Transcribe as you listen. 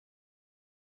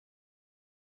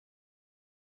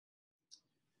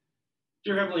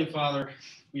Dear Heavenly Father,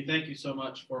 we thank you so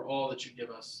much for all that you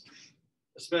give us,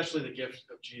 especially the gift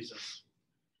of Jesus.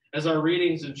 As our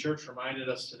readings in church reminded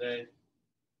us today,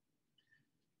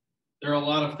 there are a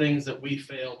lot of things that we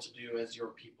fail to do as your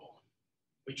people.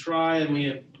 We try and we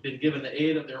have been given the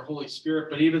aid of their Holy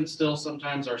Spirit, but even still,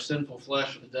 sometimes our sinful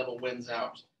flesh or the devil wins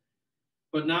out.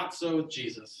 But not so with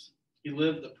Jesus. He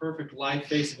lived the perfect life,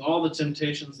 facing all the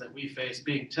temptations that we face,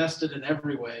 being tested in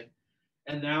every way.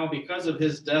 And now, because of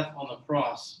his death on the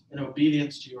cross, in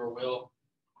obedience to your will,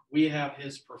 we have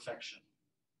his perfection.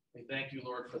 We thank you,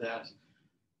 Lord, for that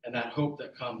and that hope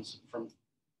that comes from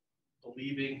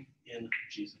believing in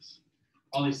Jesus.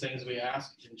 All these things we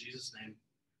ask in Jesus' name.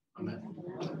 Amen.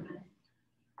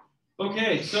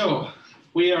 Okay, so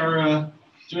we are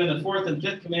doing the fourth and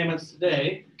fifth commandments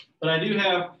today, but I do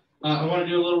have, I want to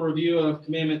do a little review of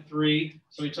commandment 3.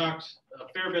 So we talked a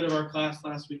fair bit of our class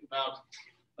last week about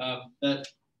that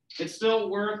it's still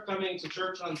worth coming to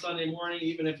church on Sunday morning,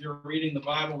 even if you're reading the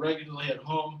Bible regularly at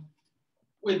home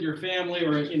with your family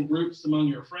or in groups among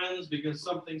your friends, because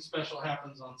something special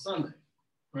happens on Sunday,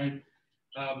 right?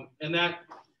 And that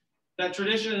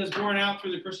tradition is borne out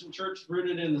through the Christian church,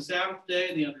 rooted in the Sabbath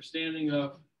day, the understanding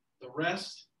of the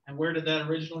rest. And where did that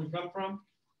originally come from?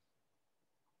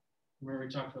 Remember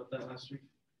we talked about that last week?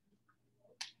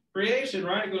 Creation,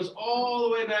 right? It goes all the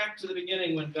way back to the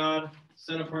beginning when God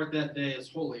set apart that day as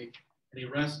holy, and he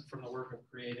rested from the work of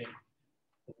creating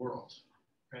the world.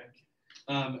 Okay?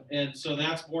 And so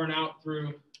that's borne out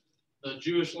through the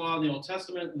Jewish law in the Old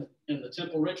Testament and the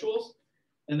temple rituals.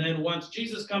 And then once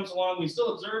Jesus comes along, we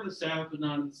still observe the Sabbath, but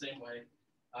not in the same way.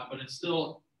 But it's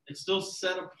still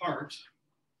set apart.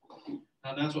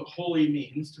 That's what holy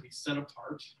means, to be set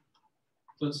apart.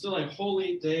 So it's still a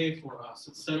holy day for us.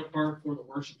 It's set apart for the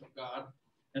worship of God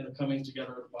and the coming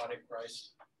together of the body of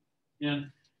Christ.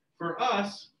 And for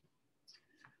us,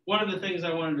 one of the things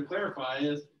I wanted to clarify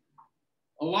is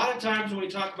a lot of times when we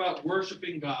talk about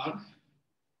worshiping God,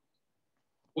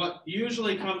 what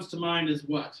usually comes to mind is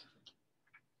what?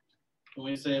 When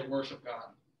we say worship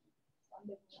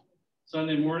God?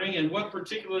 Sunday morning. And what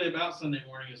particularly about Sunday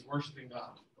morning is worshiping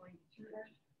God?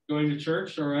 Going to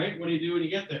church, all right. What do you do when you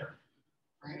get there?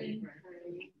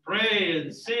 Pray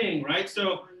and sing, right?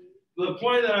 So the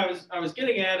point that I was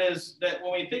getting at is that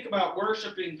when we think about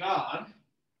worshiping God,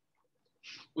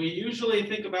 we usually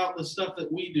think about the stuff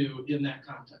that we do in that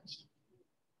context.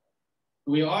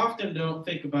 We often don't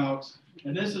think about,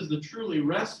 and this is the truly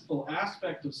restful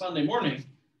aspect of Sunday morning,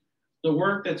 the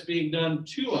work that's being done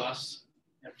to us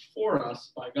and for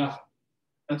us by God.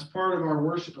 That's part of our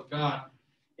worship of God,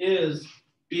 is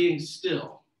being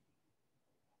still,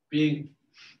 being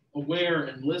aware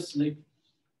and listening,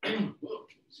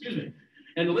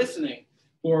 and listening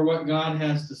for what God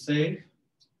has to say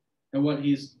and what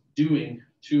he's doing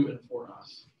to and for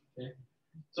us. Okay?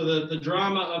 So the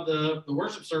drama of the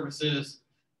worship service is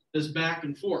this back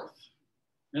and forth.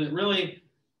 And it really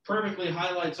perfectly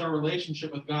highlights our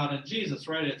relationship with God and Jesus,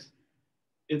 right?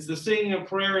 It's the singing of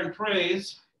prayer and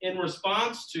praise in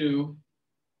response to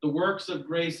the works of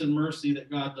grace and mercy that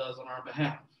God does on our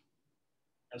behalf.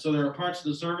 And so there are parts of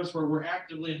the service where we're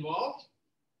actively involved.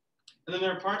 And then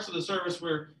there are parts of the service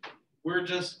where we're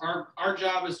just, our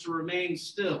job is to remain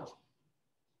still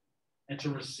and to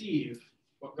receive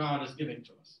what God is giving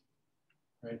to us,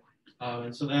 right?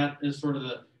 And so that is sort of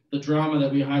the drama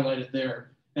that we highlighted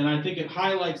there. And I think it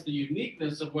highlights the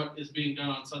uniqueness of what is being done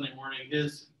on Sunday morning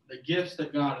is the gifts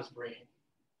that God is bringing.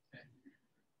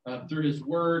 Okay? Through his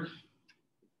word,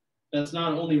 that's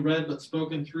not only read but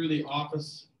spoken through the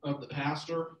office of the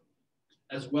pastor,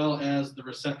 as well as the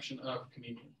reception of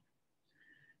communion.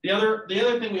 The other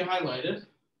thing we highlighted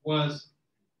was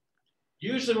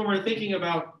usually when we're thinking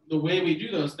about the way we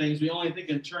do those things, we only think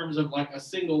in terms of like a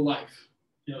single life,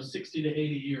 60 to 80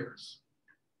 years.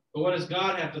 But what does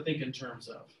God have to think in terms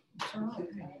of?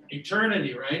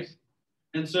 Eternity, right?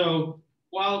 And so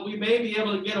while we may be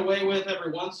able to get away with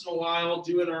every once in a while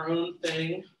doing our own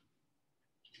thing,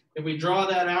 if we draw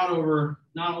that out over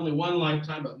not only one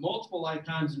lifetime, but multiple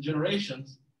lifetimes and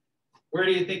generations, where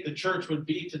do you think the church would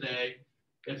be today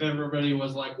if everybody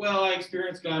was like, well, I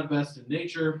experience God best in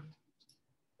nature,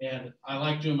 and I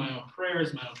like doing my own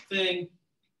prayers, my own thing?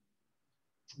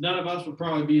 None of us would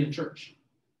probably be in church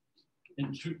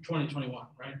in 2021,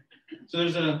 right? So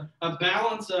there's a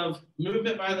balance of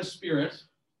movement by the Spirit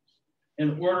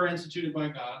and order instituted by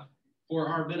God for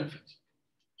our benefit,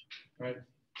 right?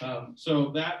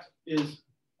 So that is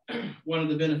one of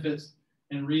the benefits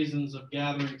and reasons of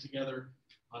gathering together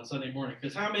on Sunday morning.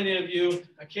 Because how many of you,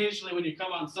 occasionally when you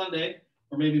come on Sunday,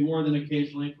 or maybe more than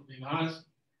occasionally, for being honest,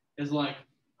 is like,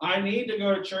 I need to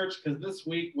go to church because this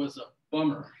week was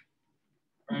bummer,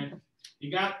 right?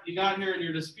 You got here and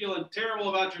you're just feeling terrible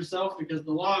about yourself because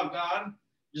the law of God,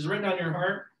 which is written on your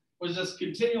heart, was just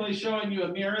continually showing you a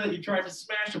mirror that you tried to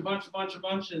smash a bunch,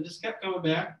 and it just kept coming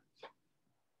back.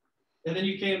 And then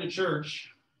you came to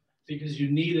church because you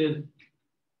needed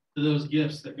those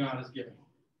gifts that God is giving,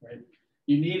 right?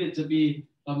 You needed to be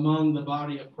among the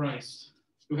body of Christ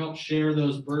who helped share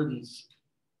those burdens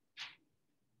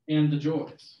and the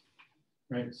joys,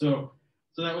 right? So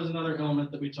that was another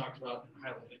element that we talked about and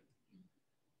highlighted.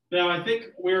 Now, I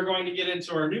think we're going to get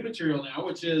into our new material now,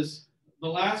 which is the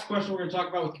last question we're going to talk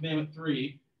about with Commandment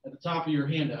 3 at the top of your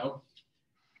handout.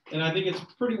 And I think it's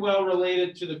pretty well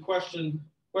related to the question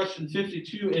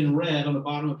 52 in red on the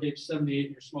bottom of page 78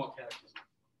 in your small catechism.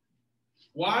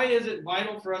 Why is it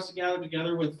vital for us to gather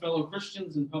together with fellow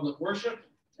Christians in public worship?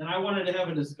 And I wanted to have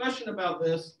a discussion about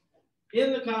this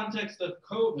in the context of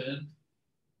COVID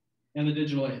and the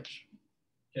digital age,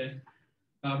 okay?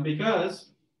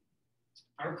 Because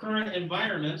our current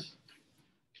environment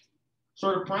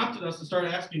sort of prompted us to start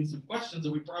asking some questions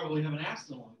that we probably haven't asked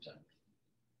in a long time.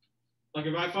 Like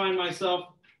if I find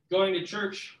myself going to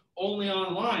church only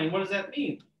online, what does that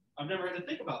mean? I've never had to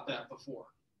think about that before.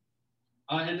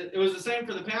 And it was the same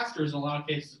for the pastors in a lot of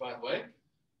cases, by the way.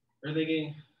 They're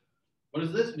thinking, what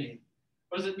does this mean?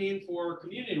 What does it mean for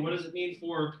communion? What does it mean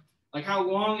for, like, how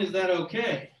long is that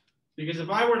okay? Because if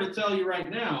I were to tell you right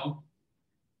now,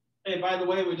 hey, by the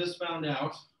way, we just found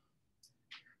out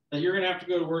that you're going to have to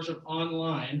go to worship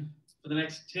online for the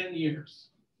next 10 years.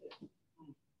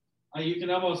 You can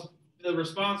almost, the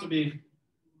response would be,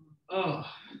 oh.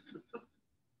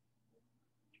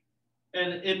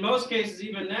 And in most cases,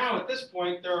 even now at this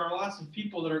point, there are lots of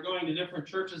people that are going to different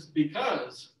churches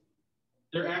because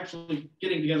they're actually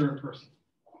getting together in person.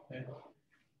 Okay?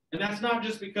 And that's not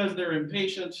just because they're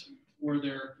impatient or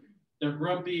they're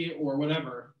grumpy or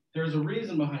whatever. There's a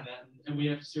reason behind that, and we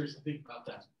have to seriously think about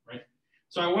that, right?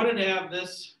 So I wanted to have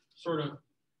this sort of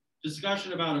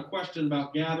discussion about a question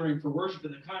about gathering for worship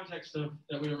in the context of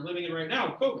that we are living in right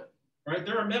now, COVID, right?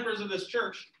 There are members of this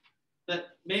church that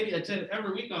maybe attend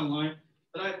every week online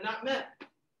that I have not met.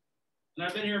 And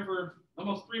I've been here for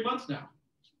almost 3 months now,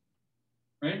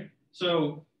 right?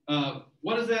 So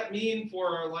what does that mean for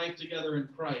our life together in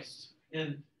Christ?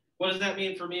 And what does that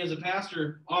mean for me as a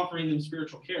pastor offering them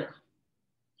spiritual care?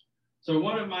 So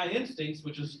one of my instincts,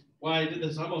 which is why I did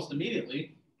this almost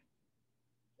immediately,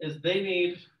 is they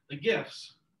need the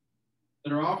gifts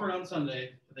that are offered on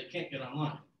Sunday that they can't get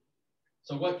online.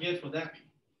 So what gift would that be?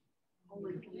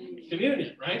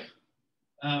 Communion, right?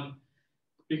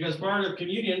 Because part of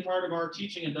communion, part of our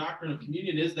teaching and doctrine of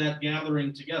communion is that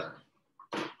gathering together.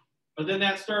 But then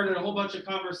that started a whole bunch of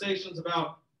conversations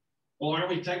about, well, aren't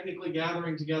we technically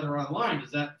gathering together online?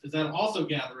 Is that also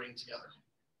gathering together,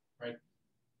 right?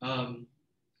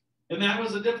 And that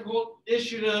was a difficult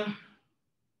issue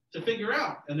to figure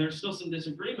out, and there's still some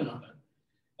disagreement on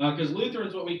it. Because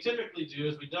Lutherans, what we typically do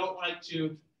is we don't like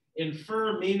to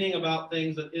infer meaning about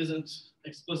things that isn't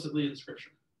explicitly in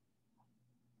Scripture,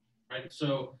 right?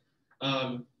 So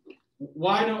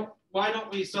why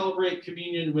don't we celebrate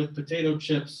communion with potato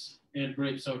chips and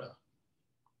grape soda?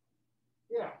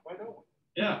 Yeah, why don't we?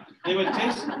 Yeah, they would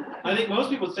taste. I think most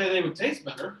people would say they would taste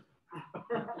better.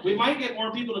 We might get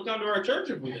more people to come to our church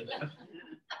if we did that.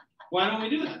 Why don't we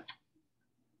do that?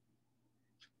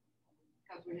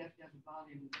 Because we have to have the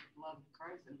body and blood of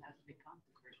Christ and it has to be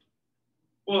consecrated.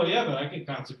 Well, yeah, but I can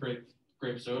consecrate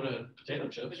grape soda and potato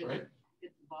chips, right?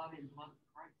 It's the body and blood of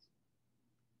Christ.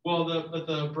 Well, but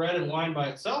the bread and wine by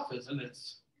itself isn't.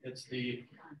 It's the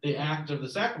act of the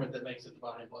sacrament that makes it the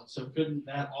body and blood. So couldn't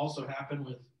that also happen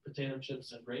with potato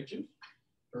chips and grape juice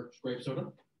or grape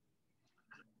soda?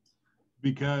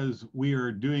 Because we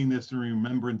are doing this in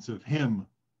remembrance of him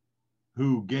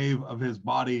who gave of his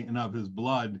body and of his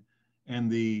blood,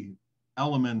 and the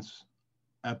elements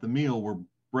at the meal were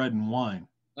bread and wine.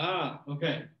 Ah,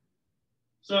 okay.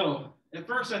 So at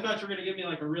first I thought you were going to give me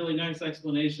like a really nice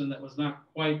explanation that was not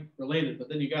quite related, but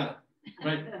then you got it,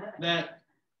 right?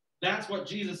 That's what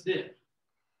Jesus did,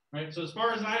 right? So as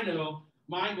far as I know,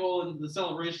 my goal in the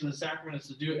celebration of the sacrament is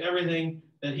to do everything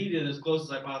that he did as close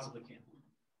as I possibly can,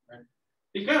 right?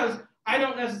 Because I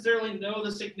don't necessarily know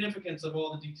the significance of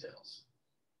all the details,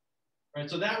 right?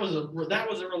 So that was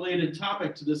a related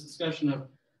topic to this discussion of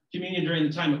communion during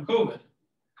the time of COVID.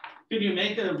 Could you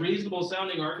make a reasonable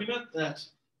sounding argument that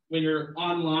when you're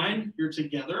online, you're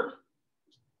together?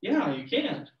 Yeah, you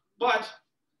can. But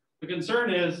the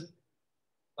concern is,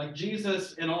 like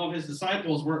Jesus and all of his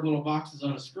disciples weren't little boxes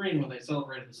on a screen when they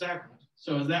celebrated the sacrament.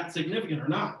 So is that significant or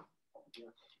not?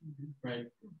 right?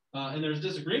 And there's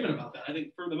disagreement about that. I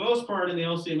think for the most part in the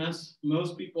LCMS,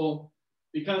 most people,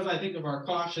 because I think of our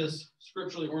cautious,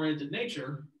 scripturally oriented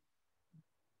nature,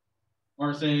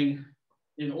 are saying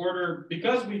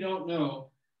because we don't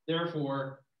know,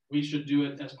 therefore we should do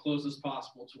it as close as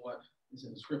possible to what is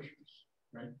in the scriptures,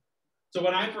 right? So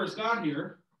when I first got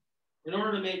here, in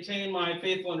order to maintain my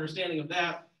faithful understanding of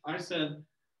that, I said,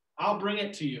 I'll bring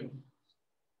it to you.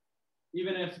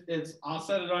 Even if I'll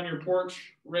set it on your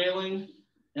porch railing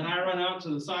and I run out to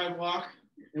the sidewalk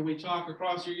and we talk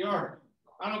across your yard.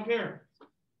 I don't care,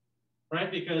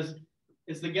 right? Because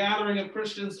it's the gathering of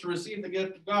Christians to receive the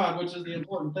gift of God, which is the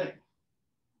important thing.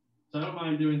 So I don't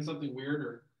mind doing something weird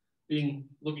or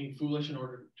looking foolish in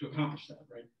order to accomplish that,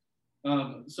 right?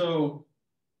 So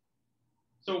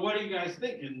what do you guys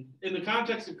think? In the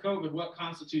context of COVID, what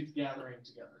constitutes gathering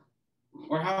together?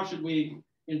 Or how should we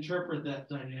interpret that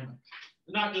dynamic?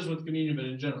 Not just with communion, but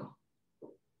in general.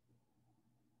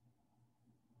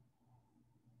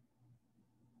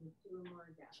 Two or more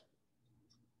gathered.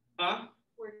 Huh?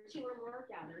 Where two or more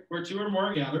gathered. Where two or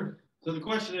more gathered. So the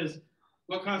question is,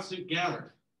 what constitutes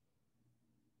gathered?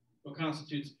 What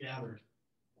constitutes gathered?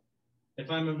 If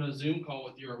I'm in a Zoom call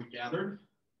with you, are we gathered?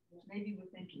 Maybe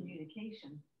within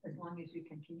communication, as long as you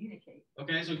can communicate.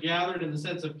 Okay, so gathered in the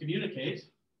sense of communicate.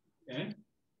 Okay.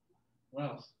 What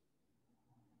else?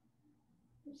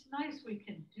 It's nice we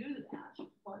can do that,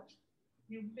 but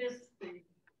you miss the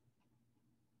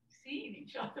seeing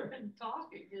each other and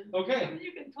talking. Okay. I mean,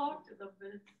 you can talk to them, but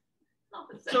it's not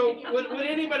the same. So would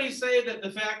anybody say that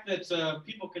the fact that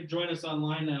people can join us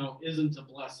online now isn't a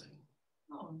blessing?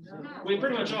 Oh, no. We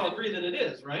pretty much all agree that it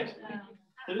is, right?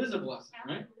 Yeah. It is a blessing,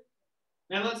 right?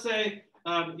 Now let's say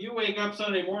you wake up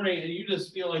Sunday morning and you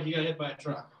just feel like you got hit by a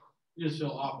truck. You just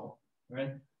feel awful,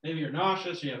 right? Maybe you're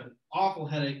nauseous, you have an awful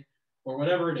headache, or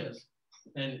whatever it is,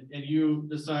 and you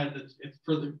decide that it's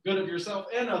for the good of yourself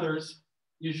and others,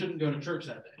 you shouldn't go to church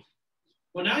that day.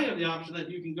 Well, now you have the option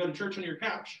that you can go to church on your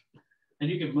couch, and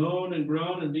you can moan and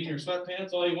groan and be in your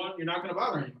sweatpants all you want. You're not going to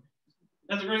bother anyone.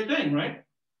 That's a great thing, right?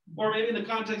 Or maybe in the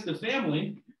context of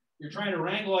family, you're trying to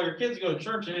wrangle all your kids to go to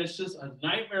church, and it's just a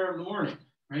nightmare in the morning,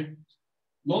 right?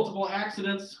 Multiple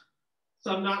accidents,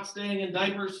 some not staying in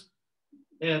diapers,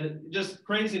 and just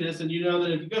craziness. And you know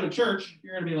that if you go to church,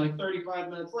 you're going to be like 35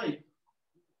 minutes late.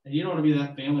 And you don't want to be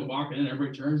that family walking in,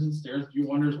 everybody turns and stares at you,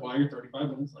 wonders why you're 35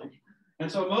 minutes late.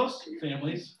 And so most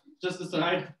families just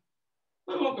decide,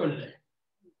 I won't go today.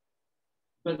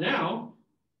 But now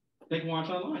they can watch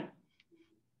online.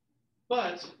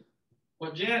 But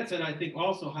what Janet said, I think,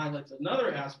 also highlights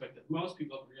another aspect that most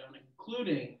people agree on,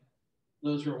 including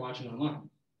those who are watching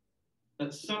online,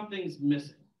 that something's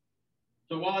missing.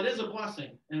 So while it is a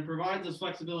blessing and it provides us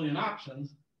flexibility and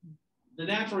options, the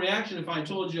natural reaction, if I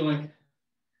told you like,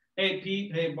 hey,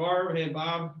 Pete, hey, Barb, hey,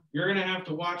 Bob, you're going to have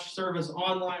to watch service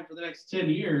online for the next 10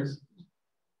 years,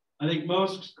 I think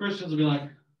most Christians will be like,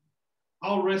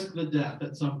 I'll risk the death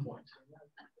at some point,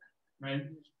 right?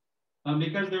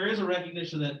 Because there is a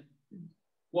recognition that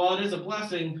while it is a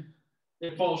blessing,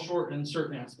 it falls short in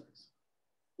certain aspects,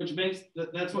 which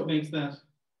that's what makes that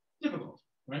difficult,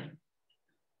 right?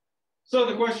 So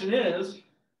the question is,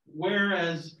 where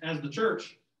as the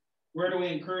church, where do we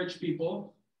encourage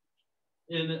people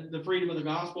in the freedom of the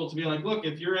gospel to be like, look,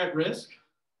 if you're at risk,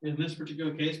 in this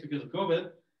particular case because of COVID,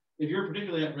 if you're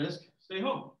particularly at risk, stay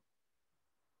home.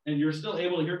 And you're still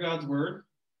able to hear God's word,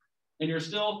 and you're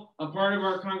still a part of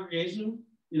our congregation,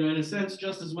 in a sense,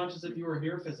 just as much as if you were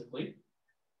here physically.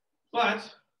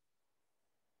 But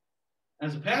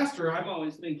as a pastor, I'm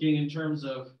always thinking in terms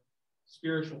of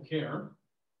spiritual care.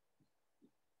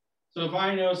 So if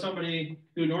I know somebody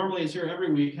who normally is here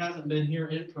every week hasn't been here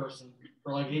in person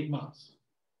for like 8 months,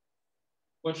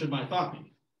 what should my thought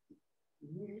be?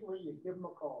 Immediately you give them a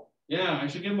call. Yeah, I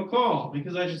should give them a call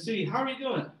because I should see, how are you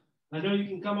doing? I know you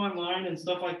can come online and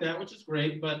stuff like that, which is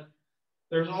great, but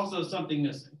there's also something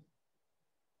missing.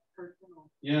 Personal.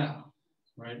 Yeah,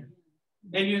 right.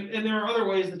 And there are other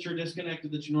ways that you're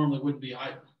disconnected that you normally wouldn't be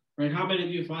either, right? How many of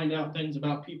you find out things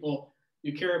about people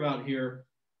you care about here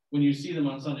when you see them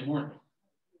on Sunday morning,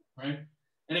 right?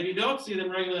 And if you don't see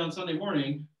them regularly on Sunday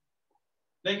morning,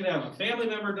 they could have a family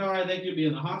member die, they could be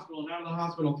in the hospital and out of the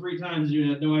hospital 3 times and you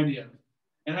had no idea.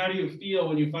 And how do you feel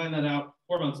when you find that out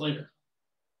 4 months later?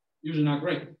 Usually not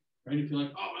great, right? You feel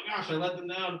like, oh my gosh, I let them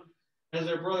down as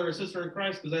their brother or sister in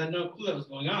Christ because I had no clue that was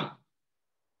going on.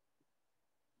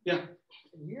 Yeah.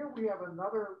 And here we have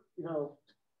another,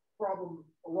 problem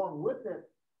along with it.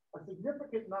 A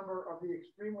significant number of the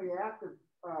extremely active,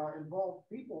 involved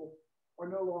people are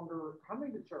no longer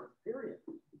coming to church, period.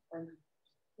 And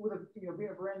with being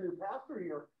a brand new pastor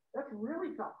here, that's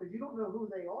really tough because you don't know who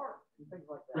they are and things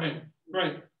like that. Right,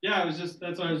 right. Yeah, that's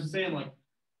what I was just saying. Like,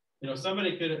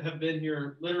 somebody could have been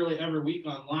here literally every week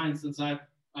online since I've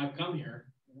come here,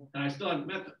 and I still haven't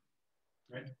met them.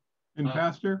 Right. And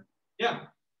Pastor? Yeah.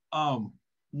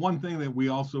 One thing that we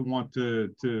also want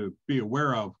to be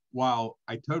aware of, while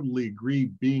I totally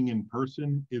agree being in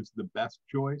person is the best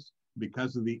choice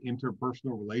because of the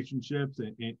interpersonal relationships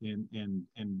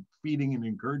and feeding and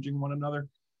encouraging one another,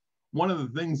 one of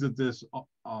the things that this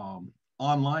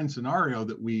online scenario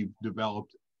that we've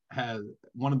developed has,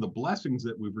 one of the blessings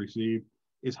that we've received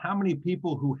is how many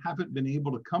people who haven't been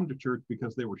able to come to church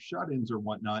because they were shut-ins or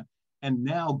whatnot, and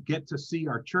now get to see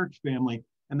our church family,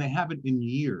 and they haven't in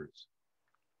years.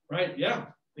 Right. Yeah,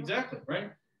 exactly.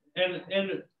 Right. And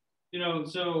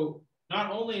so not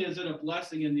only is it a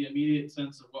blessing in the immediate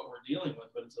sense of what we're dealing with,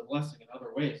 but it's a blessing in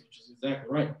other ways, which is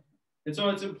exactly right. And so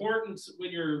it's important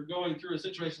when you're going through a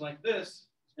situation like this,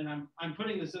 and I'm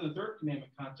putting this in the third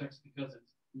commandment context because it's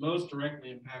most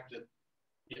directly impacted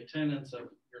the attendance of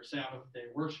your Sabbath day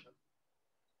worship,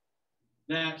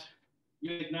 that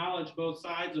you acknowledge both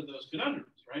sides of those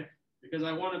conundrums, right? Because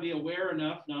I want to be aware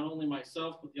enough, not only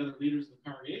myself, but the other leaders of the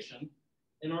congregation,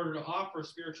 in order to offer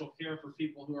spiritual care for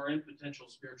people who are in potential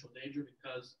spiritual danger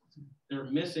because they're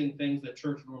missing things that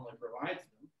church normally provides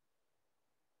them.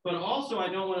 But also, I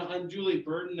don't want to unduly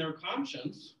burden their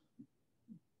conscience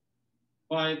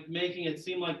by making it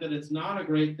seem like that it's not a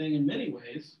great thing in many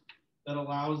ways that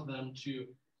allows them to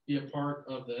be a part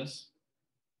of this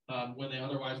when they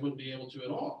otherwise wouldn't be able to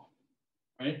at all,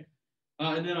 right?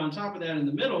 And then on top of that, in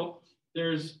the middle,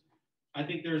 I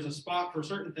think there's a spot for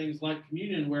certain things like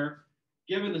communion where,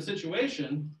 given the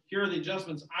situation, here are the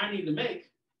adjustments I need to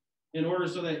make in order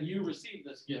so that you receive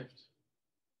this gift.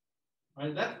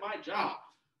 Right? That's my job.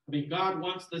 I mean, God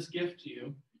wants this gift to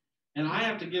you, and I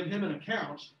have to give him an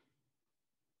account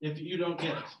if you don't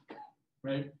get it,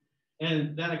 right?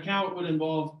 And that account would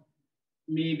involve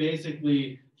me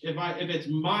basically, if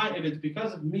it's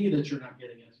because of me that you're not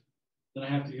getting it, then I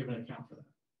have to give an account for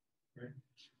that. Right?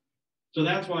 So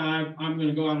that's why I'm going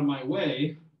to go out of my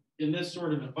way in this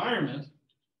sort of environment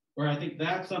where I think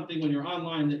that's something when you're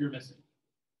online that you're missing,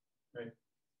 right?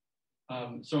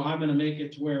 So I'm going to make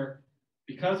it to where,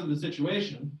 because of the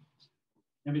situation,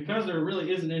 and because there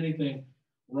really isn't anything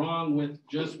wrong with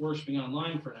just worshiping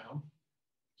online for now,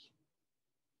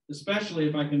 especially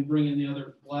if I can bring in the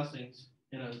other blessings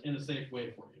in a safe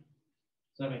way for you.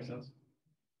 Does that make sense?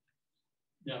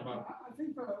 Yeah, Bob. I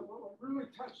think what really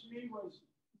touched me was,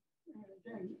 and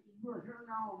again, you are here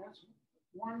now, and that's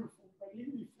wonderful. But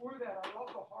even before that, I love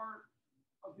the heart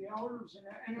of the elders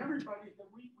and everybody that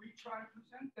we try to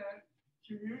present that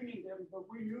communion to them, but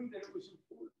we knew that it was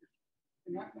important.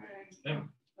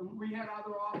 And we had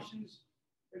other options.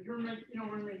 But you're making,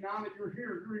 now that you're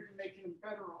here, you're even making them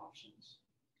better options.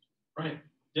 Right.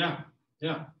 Yeah.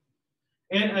 Yeah.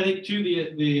 And I think too,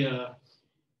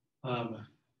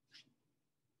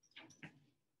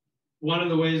 one of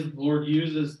the ways the Lord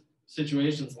uses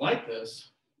situations like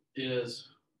this is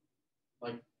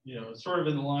like, sort of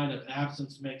in the line of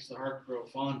absence makes the heart grow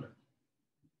fonder.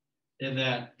 In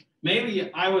that maybe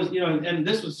I was, and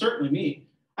this was certainly me,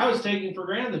 I was taking for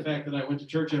granted the fact that I went to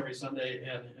church every Sunday,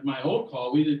 and in my old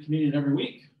call, we did communion every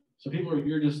week. So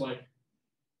you're just like,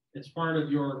 it's part of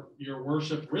your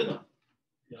worship rhythm,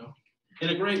 in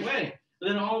a great way. And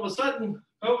then all of a sudden,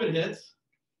 COVID hits,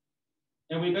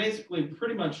 and we basically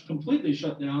pretty much completely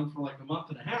shut down for like a month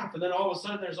and a half. And then all of a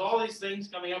sudden, there's all these things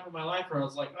coming up in my life where I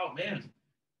was like, oh man,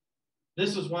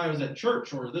 this is why I was at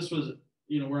church, or this was,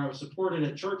 where I was supported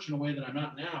at church in a way that I'm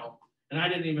not now. And I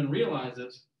didn't even realize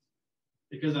it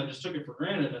because I just took it for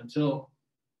granted until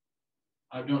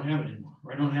I don't have it anymore,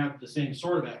 or I don't have the same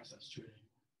sort of access to it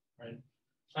anymore,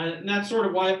 right? And that's sort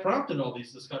of why it prompted all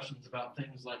these discussions about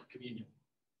things like communion.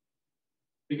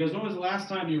 Because when was the last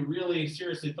time you really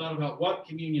seriously thought about what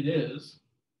communion is,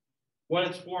 what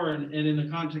it's for, and in the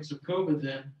context of COVID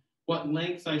then, what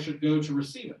lengths I should go to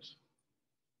receive it?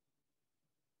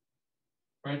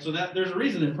 Right, so that there's a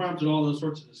reason it prompted all those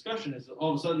sorts of discussion, is that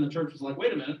all of a sudden the church was like,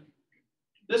 wait a minute,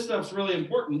 this stuff's really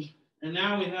important, and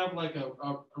now we have like a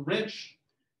wrench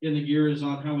in the gears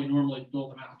on how we normally dole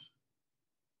them out,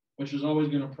 which is always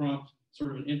going to prompt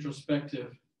sort of an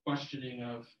introspective questioning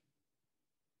of,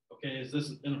 okay, is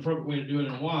this an appropriate way to do it,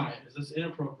 and why? Is this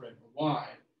inappropriate, or why?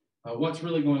 What's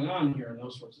really going on here, and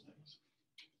those sorts of things.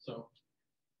 So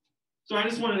I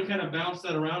just wanted to kind of bounce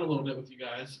that around a little bit with you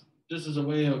guys, just as a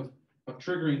way of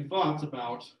triggering thoughts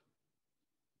about,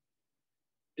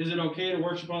 is it okay to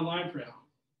worship online for now?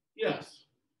 Yes.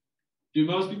 Do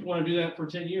most people want to do that for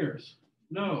 10 years?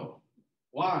 No.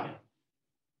 Why?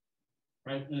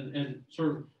 right? And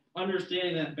sort of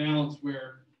understanding that balance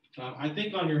where I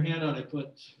think on your handout I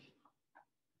put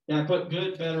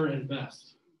good, better, and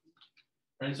best,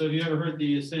 right? So have you ever heard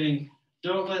the saying,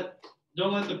 don't let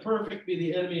the perfect be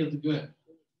the enemy of the good,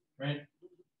 right?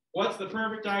 What's the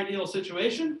perfect ideal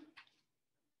situation?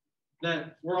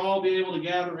 That we're all be able to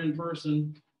gather in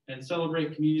person and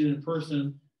celebrate communion in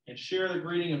person and share the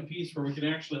greeting of peace where we can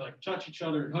actually like touch each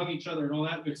other and hug each other and all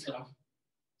that good stuff.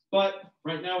 But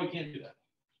right now we can't do that,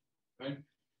 right?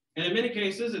 And in many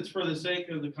cases, it's for the sake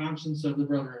of the conscience of the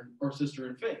brother or sister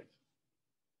in faith.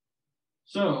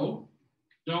 So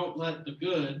don't let the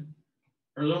good,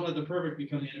 or don't let the perfect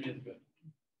become the enemy of the good,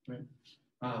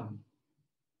 right?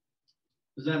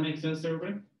 Does that make sense to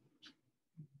everybody?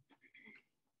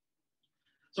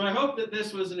 So I hope that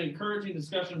this was an encouraging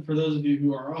discussion for those of you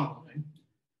who are online,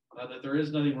 that there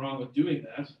is nothing wrong with doing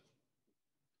that,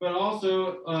 but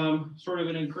also sort of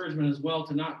an encouragement as well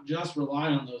to not just rely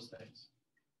on those things,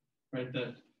 right?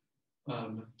 That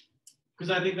because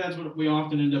I think that's what we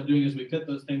often end up doing is we pit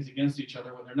those things against each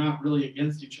other when they're not really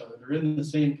against each other. They're in the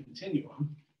same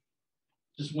continuum,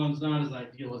 just one's not as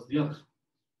ideal as the other.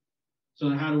 So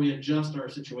how do we adjust our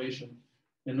situation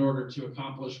in order to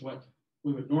accomplish what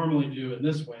we would normally do in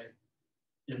this way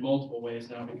in multiple ways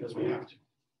now because we have to?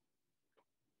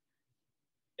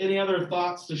 Any other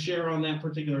thoughts to share on that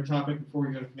particular topic before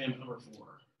we go to commandment number 4?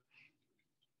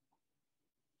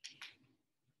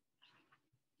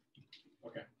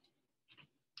 Okay.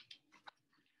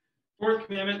 4th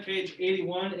commandment, page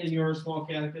 81 in your small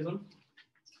catechism.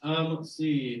 Let's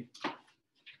see.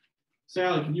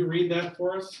 Sally, can you read that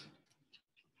for us?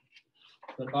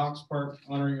 The box part,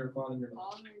 honor your father and your mother.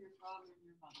 Honor your father and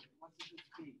your mother. What does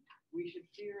it mean? We should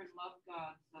fear and love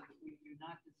God so that we do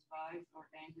not despise or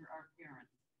anger our parents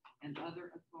and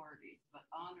other authorities, but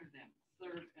honor them,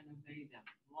 serve and obey them,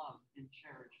 love and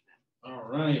cherish them. All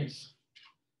right.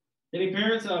 Any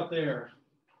parents out there?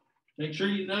 Make sure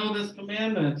you know this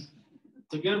commandment.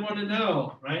 It's a good one to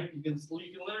know, right? You can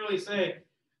literally say,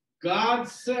 God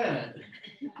said,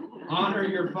 honor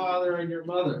your father and your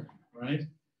mother, right?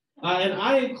 And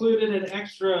I included an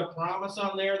extra promise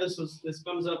on there. This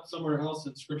comes up somewhere else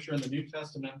in Scripture in the New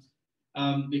Testament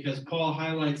because Paul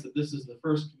highlights that this is the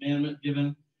first commandment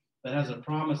given that has a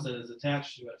promise that is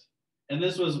attached to it. And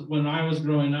this was when I was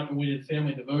growing up and we did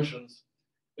family devotions.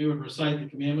 We would recite the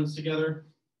commandments together.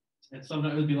 And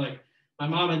sometimes it would be like my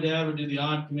mom and dad would do the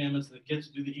odd commandments and the kids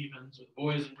would do the evens with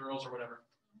boys and girls or whatever.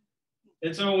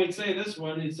 And so when we'd say this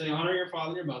one, we'd say, honor your father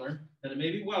and your mother, that it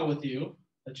may be well with you,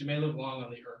 that you may live long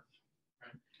on the earth.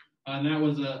 And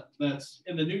that's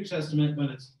in the New Testament, but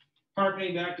it's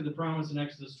harkening back to the promise in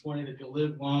Exodus 20 that you'll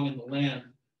live long in the land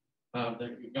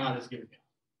that God has given you.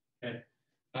 Okay.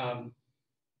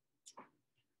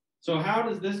 So how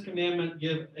does this commandment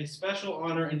give a special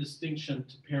honor and distinction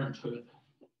to parenthood?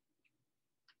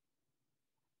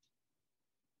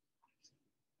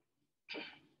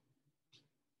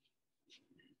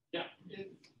 Yeah.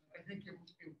 I think I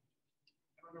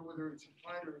don't know whether it's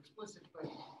implied or explicit, but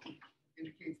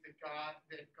indicates that God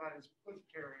has put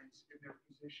parents in their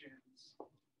positions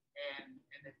and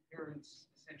that parents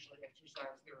essentially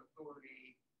exercise their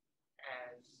authority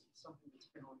as something that's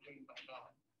been ordained by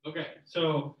God. Okay,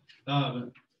 so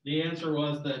the answer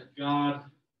was that God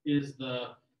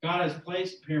has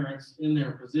placed parents in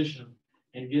their position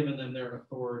and given them their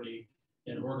authority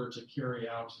in order to carry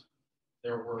out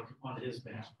their work on his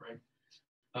behalf,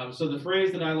 right? So the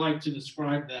phrase that I like to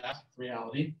describe that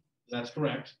reality, that's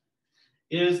correct,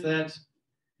 is that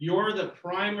you're the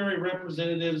primary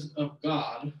representatives of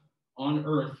God on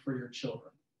earth for your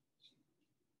children.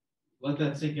 Let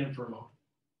that sink in for a moment.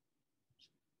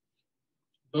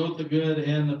 Both the good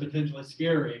and the potentially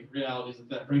scary realities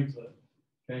that brings with it.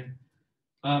 Okay?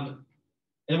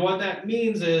 And what that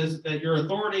means is that your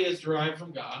authority is derived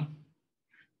from God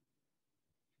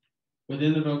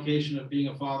within the vocation of being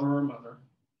a father or a mother.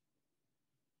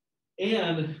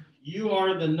 And you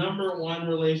are the number one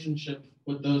relationship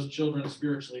with those children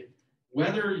spiritually,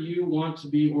 whether you want to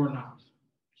be or not.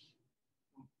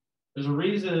 There's a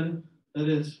reason that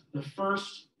it's the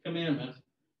first commandment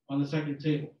on the second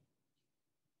table.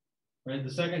 Right?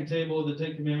 The second table of the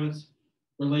 10 Commandments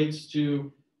relates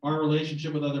to our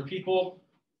relationship with other people.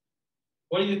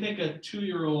 What do you think a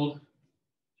 2-year-old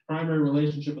primary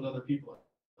relationship with other people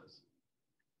is?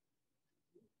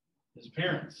 His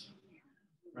parents,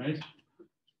 right?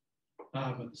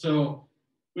 So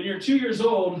when you're 2 years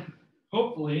old,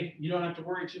 hopefully you don't have to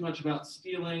worry too much about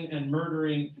stealing and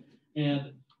murdering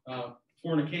and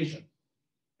fornication,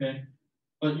 okay?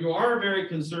 But you are very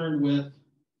concerned with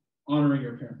honoring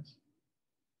your parents,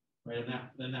 right?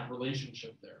 And that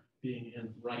relationship there. being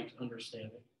in right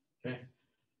understanding. Okay.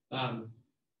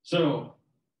 So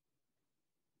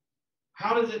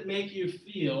how does it make you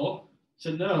feel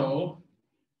to know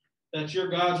that you're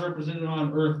God's representative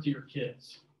on earth to your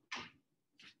kids?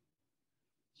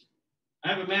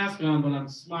 I have a mask on, but I'm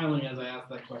smiling as I ask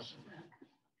that question.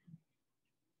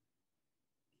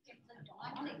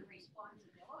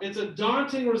 It's a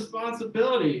daunting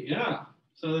responsibility, yeah.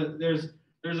 So that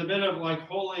there's a bit of like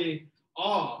holy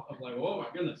awe of like, oh my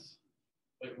goodness,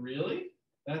 like really?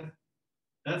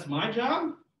 That's my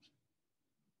job?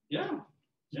 Yeah.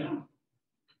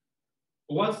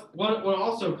 What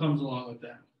also comes along with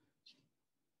that?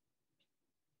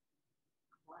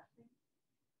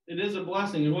 It is a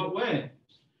blessing. In what way?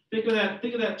 Think of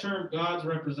that term, God's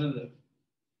representative.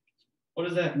 What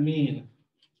does that mean?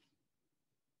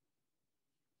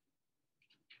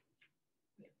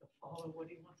 We have to follow what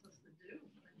he wants us to do.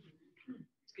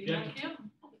 Be like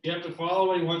him. You have to follow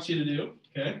what he wants you to do.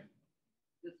 Okay.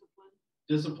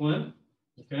 Discipline.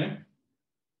 Okay.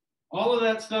 All of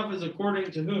that stuff is according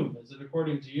to whom? Is it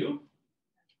according to you?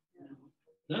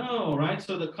 No, right?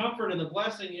 So the comfort and the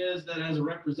blessing is that as a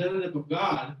representative of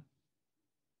God,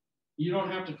 you don't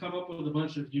have to come up with a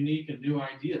bunch of unique and new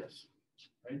ideas,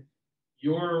 right?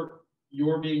 You're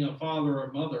being a father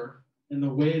or mother in the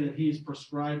way that he's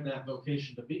prescribed that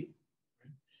vocation to be.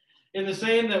 Right? In the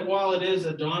same that while it is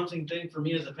a daunting thing for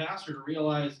me as a pastor to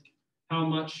realize how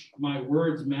much my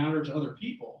words matter to other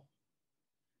people,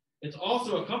 it's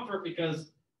also a comfort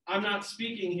because I'm not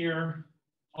speaking here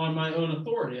on my own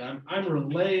authority. I'm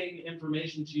relaying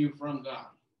information to you from God,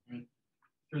 right?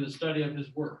 Through the study of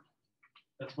his word.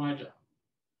 That's my job.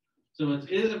 So it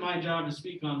isn't my job to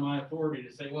speak on my authority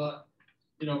to say, well,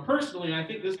 personally, I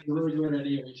think this is a really good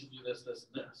idea. We should do this, this,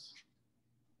 and this.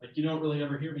 Like, you don't really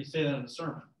ever hear me say that in a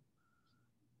sermon.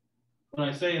 What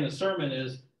I say in a sermon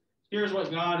is, here's what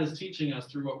God is teaching us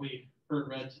through what we heard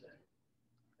read today.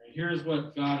 And here's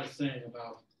what God is saying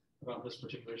about this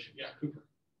particular issue. Yeah, Cooper.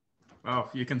 Oh,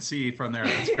 you can see from there.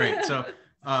 That's great. So,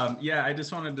 yeah, I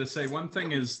just wanted to say one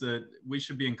thing is that we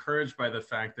should be encouraged by the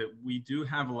fact that we do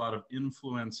have a lot of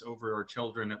influence over our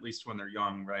children, at least when they're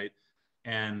young, right?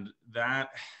 And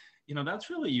that, that's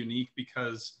really unique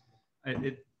because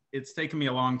it's taken me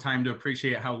a long time to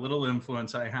appreciate how little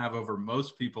influence I have over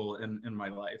most people in my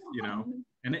life,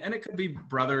 and it could be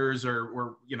brothers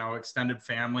or extended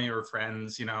family or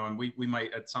friends, and we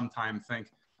might at some time think,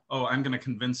 oh, I'm going to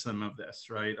convince them of this,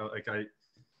 right?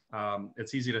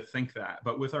 It's easy to think that,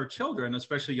 but with our children,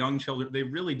 especially young children, they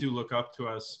really do look up to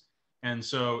us. And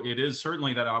so it is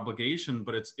certainly that obligation,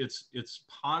 but it's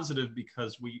positive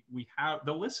because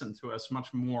they'll listen to us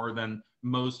much more than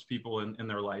most people in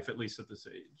their life, at least at this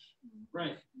age.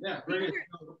 Right. Yeah.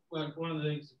 One of the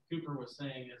things Cooper was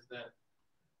saying is that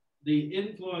the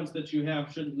influence that you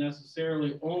have shouldn't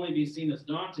necessarily only be seen as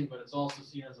daunting, but it's also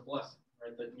seen as a blessing,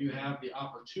 right? That you have the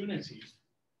opportunity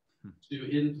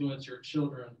to influence your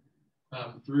children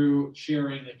through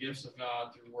sharing the gifts of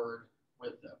God through word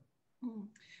with them.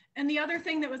 And the other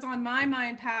thing that was on my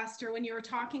mind, Pastor, when you were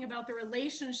talking about the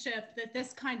relationship that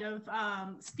this kind of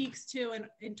speaks to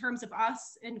in terms of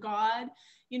us and God,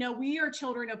 we are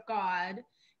children of God.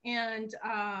 And,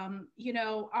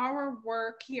 our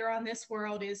work here on this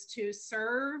world is to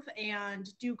serve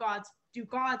and do God's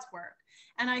work.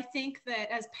 And I think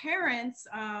that as parents,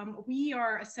 we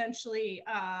are essentially,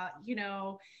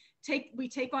 we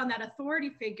take on that authority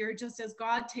figure just as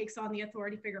God takes on the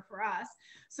authority figure for us.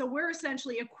 So we're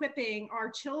essentially equipping our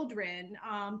children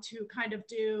to kind of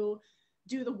do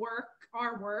the work,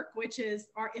 our work, which is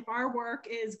if our work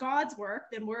is God's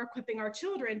work, then we're equipping our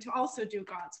children to also do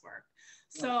God's work.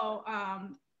 So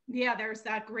there's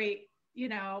that great,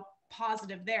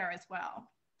 positive there as well.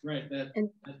 Right.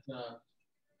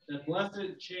 That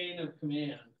blessed chain of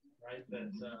command, right?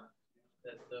 That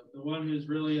the one who's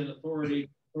really an authority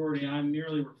I'm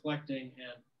merely reflecting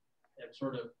and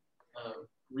sort of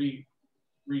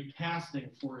recasting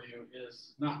for you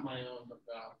is not my own but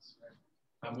God's,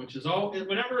 right? Which is all.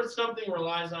 Whenever something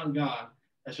relies on God,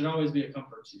 that should always be a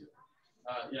comfort to you.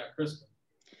 Kristen.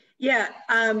 Yeah,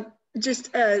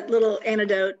 just a little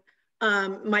anecdote.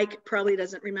 Mike probably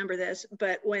doesn't remember this,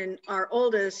 but when our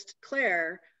oldest,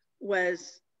 Claire,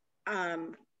 was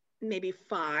maybe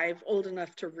 5, old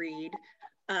enough to read,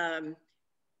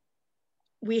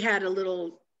 we had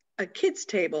a kids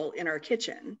table in our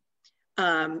kitchen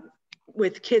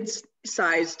with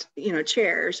kids-sized,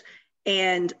 chairs,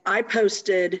 and I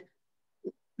posted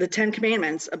the 10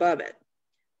 Commandments above it,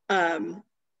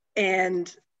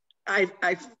 and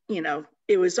I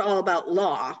it was all about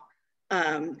law.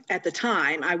 At the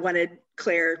time, I wanted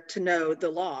Claire to know the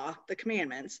law, the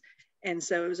commandments. And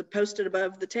so it was posted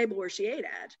above the table where she ate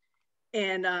at.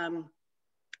 And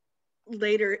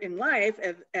later in life,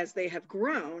 as they have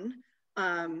grown,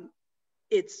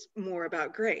 it's more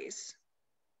about Grace,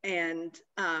 and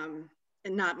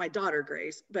not my daughter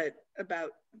Grace, but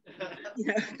about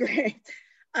Grace.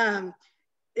 And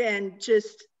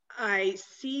just I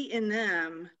see in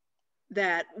them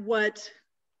that what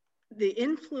the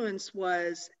influence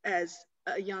was as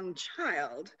a young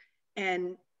child,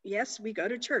 and yes, we go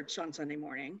to church on Sunday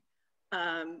morning,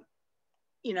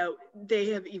 they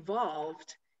have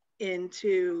evolved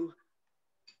into,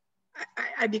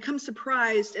 I become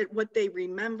surprised at what they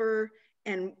remember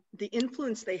and the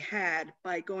influence they had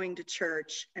by going to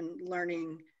church and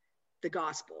learning the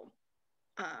gospel.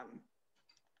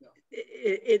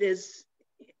 It is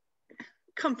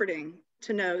comforting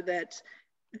to know that,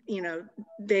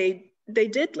 they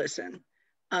did listen.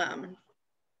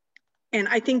 And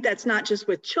I think that's not just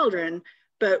with children,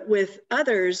 but with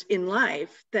others in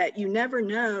life, that you never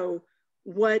know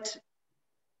what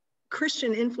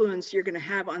Christian influence you're going to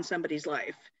have on somebody's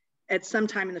life at some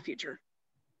time in the future.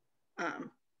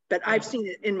 But I've seen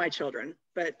it in my children.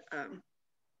 But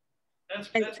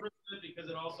that's really good, because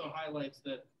it also highlights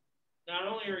that not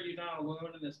only are you not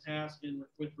alone in this task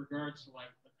with regards to like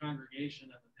the congregation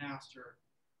and the pastor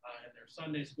and their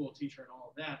Sunday school teacher and all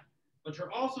of that, but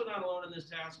you're also not alone in this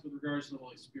task with regards to the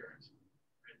Holy Spirit.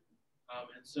 Right?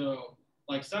 And so,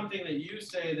 like, something that you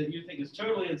say that you think is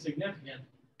totally insignificant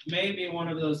may be one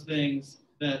of those things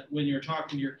that when you're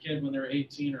talking to your kid when they're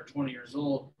 18 or 20 years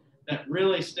old, that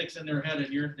really sticks in their head,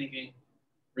 and you're thinking,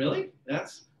 really?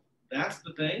 That's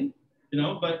the thing?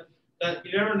 But that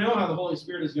you never know how the Holy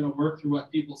Spirit is going to work through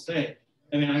what people say.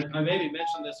 I mean, I maybe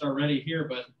mentioned this already here,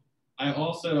 but I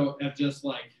also have just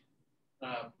like,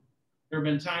 there have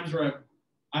been times where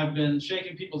I've been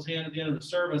shaking people's hand at the end of the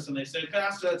service, and they say,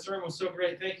 Pastor, that sermon was so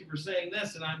great. Thank you for saying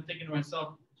this. And I'm thinking to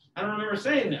myself, I don't remember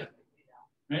saying that.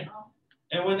 Right?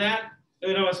 And when that,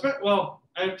 well,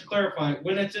 I have to clarify,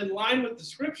 when it's in line with the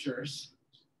scriptures,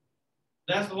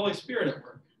 that's the Holy Spirit at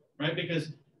work, right?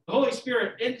 Because the Holy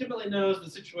Spirit intimately knows the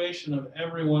situation of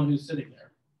everyone who's sitting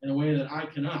there in a way that I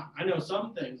cannot. I know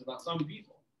some things about some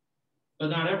people, but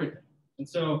not everything. And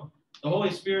so the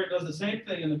Holy Spirit does the same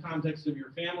thing in the context of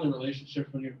your family relationship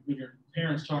when your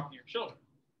parents talk to your children.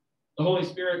 The Holy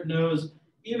Spirit knows,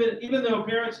 even though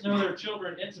parents know their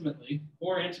children intimately,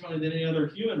 more intimately than any other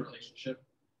human relationship,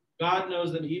 God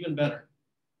knows them even better,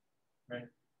 right?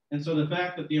 And so the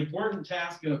fact that the important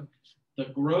task of the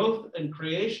growth and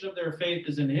creation of their faith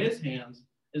is in his hands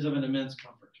is of an immense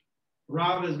comfort.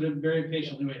 Rob has been very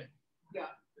patiently waiting. Yeah,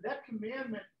 that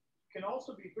commandment can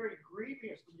also be very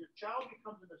grievous when your child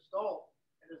becomes an adult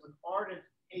and is an ardent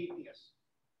atheist.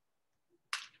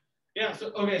 Yeah,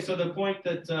 so the point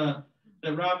that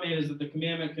Rob made is that the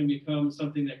commandment can become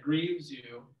something that grieves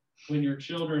you when your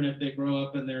children, if they grow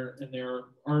up and they're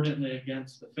ardently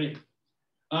against the faith.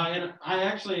 And I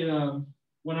actually,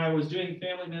 when I was doing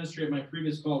family ministry at my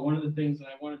previous call, one of the things that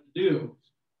I wanted to do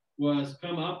was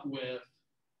come up with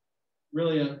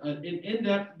really an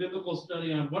in-depth biblical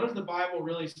study on what does the Bible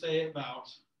really say about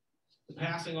the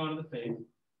passing on of the faith,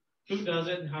 who does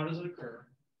it, and how does it occur,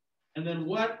 and then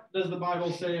what does the Bible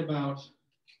say about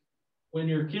when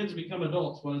your kids become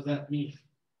adults, what does that mean,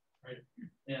 right?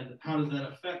 And how does that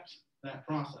affect that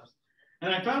process?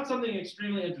 And I found something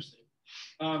extremely interesting.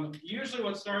 Usually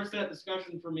what starts that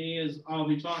discussion for me is I'll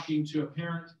be talking to a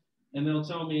parent, and they'll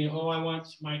tell me, oh, I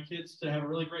want my kids to have a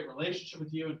really great relationship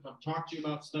with you and come talk to you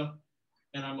about stuff.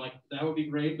 And I'm like, that would be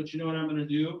great, but you know what I'm going to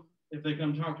do if they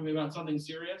come talk to me about something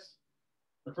serious?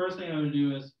 The first thing I'm going to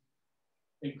do is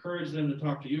encourage them to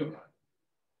talk to you about it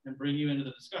and bring you into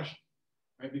the discussion,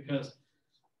 right? Because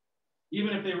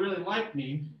even if they really like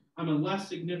me, I'm a less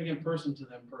significant person to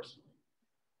them personally,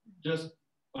 just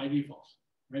by default,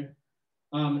 right?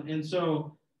 And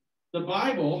so the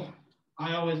Bible,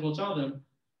 I always will tell them,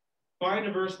 find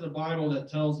a verse in the Bible that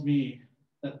tells me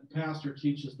that the pastor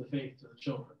teaches the faith to the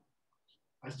children.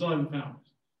 I still haven't found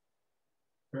it.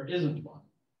 There isn't one,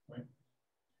 right?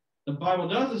 The Bible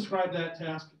does describe that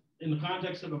task in the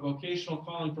context of a vocational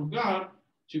calling from God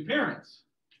to parents.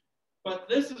 But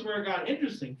this is where it got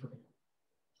interesting for me.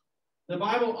 The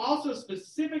Bible also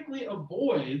specifically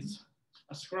avoids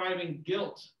ascribing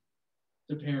guilt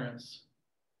to parents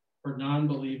for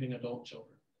non-believing adult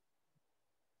children.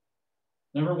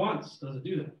 Never once does it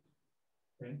do that.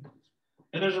 Okay?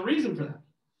 And there's a reason for that.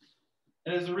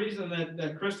 And there's a reason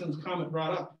that Kristen's comment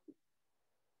brought up,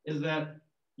 is that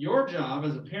your job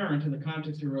as a parent in the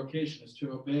context of your vocation is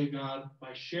to obey God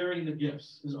by sharing the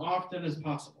gifts as often as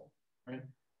possible, right?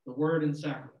 The word and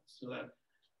sacraments, so that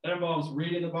That involves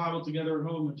reading the Bible together at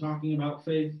home and talking about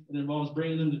faith. It involves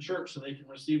bringing them to church so they can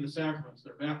receive the sacraments,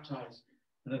 they're baptized,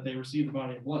 and that they receive the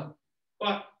body and blood.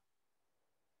 But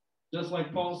just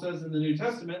like Paul says in the New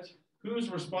Testament,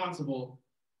 who's responsible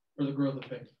for the growth of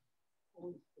faith?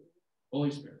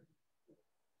 Holy Spirit.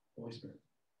 Holy Spirit.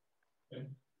 Okay?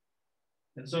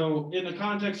 And so in the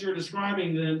context you're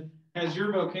describing then, has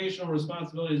your vocational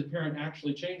responsibility as a parent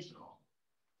actually changed at all?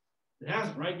 It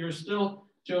hasn't, right? You're still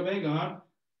to obey God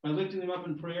by lifting them up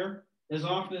in prayer as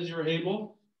often as you're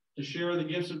able to share the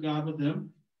gifts of God with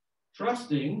them,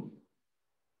 trusting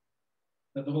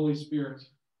that the Holy Spirit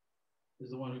is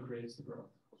the one who creates the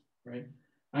growth, right?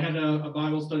 I had a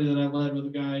Bible study that I led with a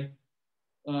guy,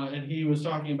 and he was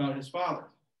talking about his father.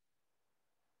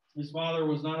 His father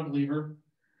was not a believer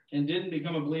and didn't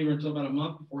become a believer until about a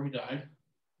month before he died.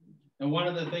 And one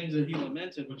of the things that he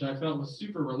lamented, which I felt was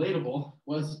super relatable,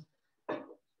 was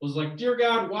like, dear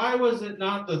God, why was it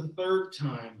not the third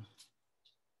time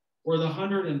or the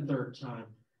 103rd time?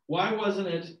 Why wasn't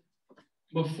it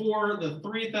before the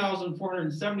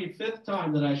 3,475th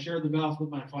time that I shared the gospel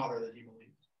with my father that he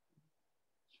believed?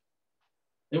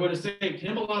 It would have saved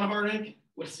him a lot of heartache,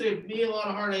 would have saved me a lot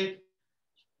of heartache.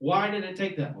 Why did it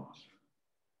take that long?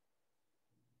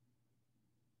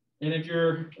 And if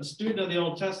you're a student of the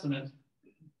Old Testament,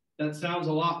 that sounds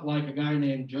a lot like a guy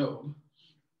named Job,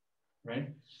 right?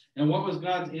 And what was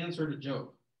God's answer to Job?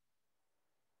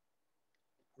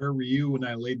 Where were you when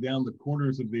I laid down the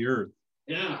corners of the earth?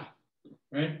 Yeah,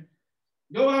 right?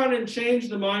 Go out and change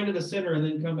the mind of the sinner and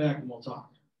then come back and we'll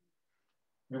talk.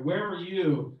 Or where were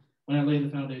you when I laid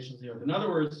the foundations of the earth? In other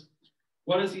words,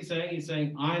 what is he saying? He's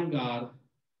saying, I'm God,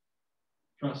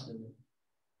 trust in me.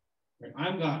 Right?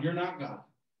 I'm God, you're not God.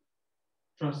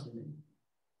 Trust in me.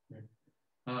 Right?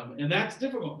 And that's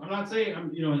difficult. I'm not saying,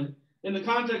 in the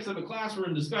context of a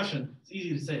classroom discussion, it's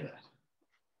easy to say that.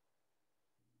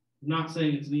 I'm not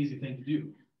saying it's an easy thing to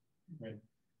do. Right?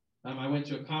 I went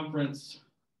to a conference,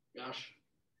 gosh,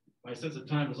 my sense of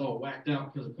time was all whacked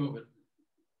out because of COVID.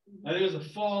 I think it was the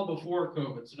fall before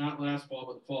COVID, so not last fall,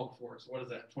 but the fall before. So what is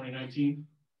that, 2019?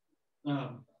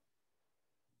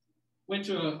 Went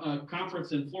to a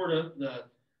conference in Florida, the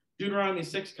Deuteronomy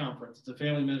 6 conference. It's a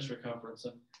family ministry conference.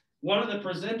 And one of the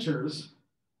presenters,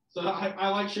 so I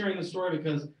like sharing the story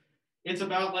because it's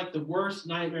about like the worst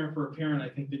nightmare for a parent, I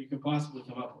think, that you could possibly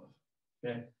come up with.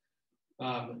 Okay.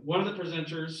 One of the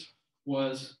presenters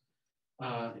was,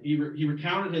 he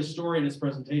recounted his story in his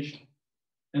presentation.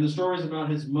 And the story is about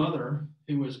his mother,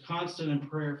 who was constant in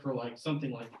prayer for like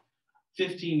something like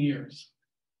 15 years.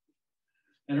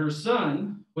 And her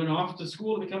son went off to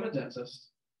school to become a dentist,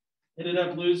 ended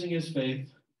up losing his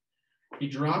faith. He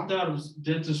dropped out of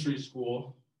dentistry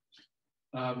school.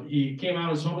 He came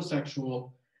out as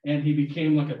homosexual, and he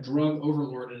became like a drug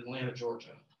overlord in Atlanta,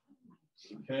 Georgia.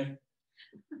 Okay.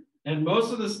 And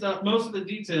most of the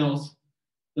details,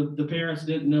 the parents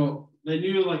didn't know. They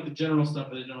knew like the general stuff,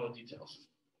 but they didn't know the details.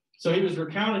 So he was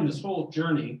recounting this whole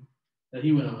journey that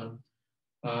he went on.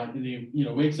 And he,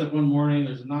 wakes up one morning,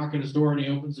 there's a knock at his door, and he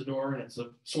opens the door, and it's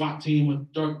a SWAT team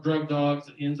with drug dogs,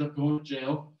 and he ends up going to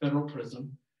jail, federal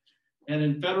prison. And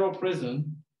in federal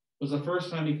prison was the first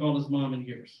time he called his mom in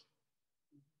years.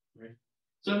 Right?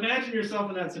 So imagine yourself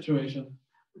in that situation,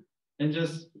 and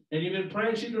you've been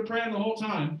praying, she's been praying the whole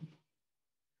time.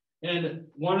 And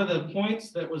one of the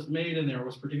points that was made in there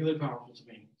was particularly powerful to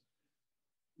me.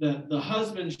 That the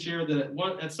husband shared that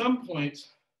at some point,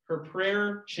 her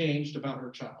prayer changed about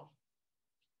her child.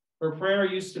 Her prayer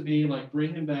used to be like,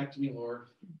 bring him back to me, Lord.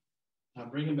 I'll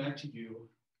bring him back to you.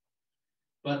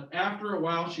 But after a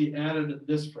while, she added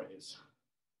this phrase,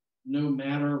 no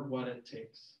matter what it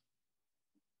takes.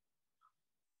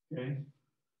 Okay?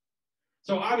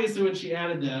 So obviously when she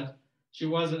added that, she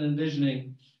wasn't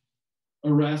envisioning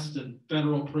arrest and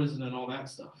federal prison and all that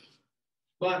stuff.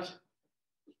 But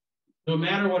no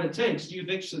matter what it takes, do you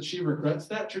think that she regrets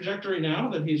that trajectory now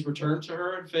that he's returned to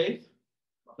her in faith?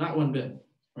 Not one bit,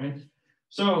 right?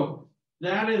 So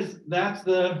that's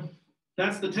the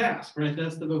task, right?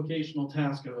 That's the vocational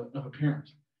task of a parent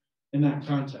in that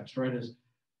context, right? Is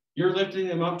you're lifting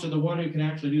them up to the one who can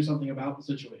actually do something about the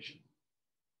situation,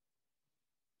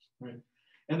 right?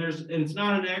 And it's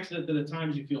not an accident that at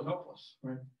times you feel helpless,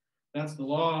 right? That's the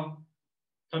law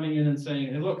coming in and saying,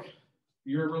 hey, look,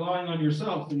 you're relying on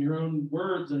yourself and your own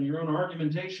words and your own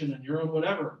argumentation and your own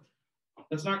whatever.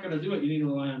 That's not going to do it. You need to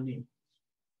rely on me.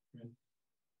 Okay?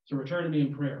 So return to me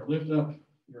in prayer. Lift up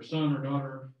your son or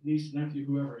daughter, niece, nephew,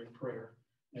 whoever in prayer,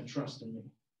 and trust in me.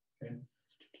 Okay.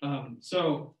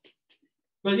 So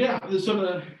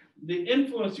the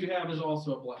influence you have is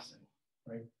also a blessing,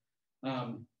 right?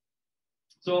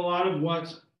 So a lot of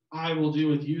what I will do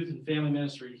with youth and family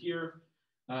ministry here,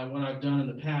 what I've done in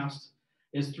the past,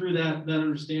 is through that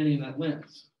understanding, that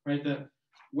lens, right? That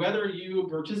whether you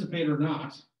participate or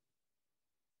not,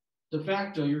 de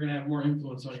facto, you're going to have more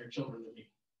influence on your children than me.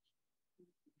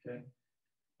 Okay?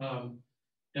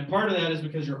 And part of that is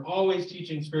because you're always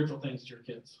teaching spiritual things to your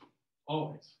kids.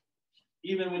 Always.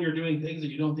 Even when you're doing things that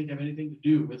you don't think have anything to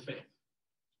do with faith.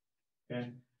 Okay?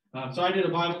 So I did a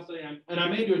Bible study, and I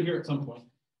may do it here at some point,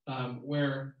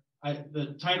 where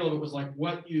the title of it was like,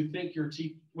 what you think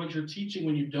what you're teaching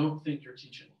when you don't think you're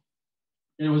teaching.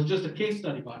 And it was just a case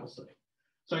study Bible study.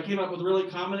 So I came up with really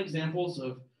common examples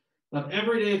of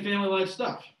everyday family life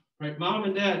stuff, right? Mom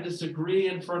and dad disagree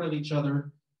in front of each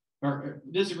other, or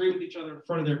disagree with each other in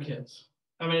front of their kids.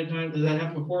 How many times did that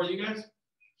happen before, you guys?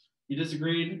 You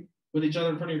disagreed with each other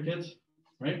in front of your kids,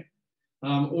 right?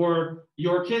 Or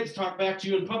your kids talk back to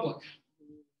you in public.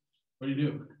 What do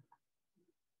you do?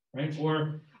 Right?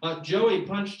 Or Joey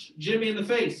punched Jimmy in the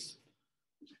face.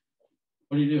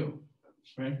 What do you do?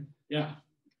 Right? Yeah.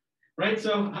 Right?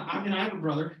 So, I mean, I have a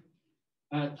brother.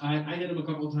 I hit him a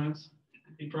couple of times.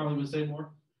 He probably would say more.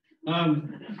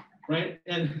 Right?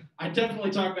 And I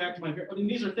definitely talk back to my parents. I mean,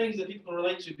 these are things that people can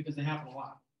relate to because they happen a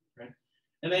lot. Right?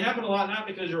 And they happen a lot not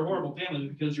because you're a horrible family,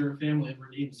 but because you're a family of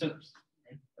redeemed sinners.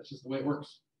 Right? That's just the way it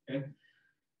works. Okay?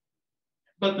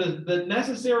 But the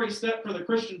necessary step for the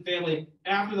Christian family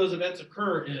after those events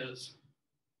occur is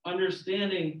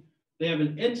understanding they have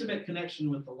an intimate connection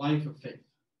with the life of faith.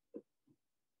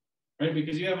 Right?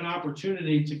 Because you have an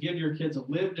opportunity to give your kids a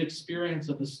lived experience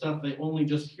of the stuff they only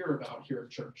just hear about here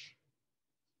at church.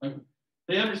 Like,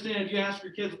 they understand if you ask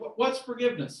your kids, what's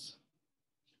forgiveness?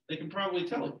 They can probably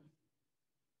tell you.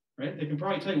 Right? They can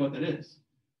probably tell you what that is.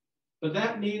 But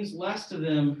that means less to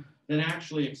them than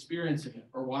actually experiencing it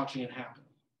or watching it happen.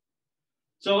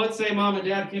 So let's say mom and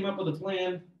dad came up with a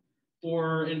plan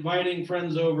for inviting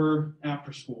friends over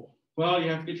after school. Well, you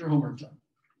have to get your homework done.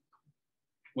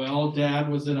 Well, dad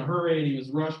was in a hurry and he was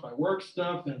rushed by work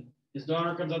stuff, and his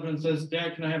daughter comes up and says,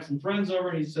 Dad, can I have some friends over?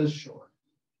 And he says, sure.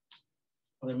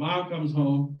 Well, then mom comes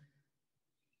home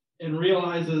and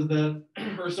realizes that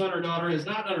her son or daughter has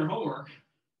not done her homework,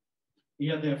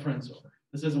 yet they have friends over.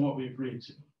 This isn't what we agreed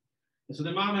to. And so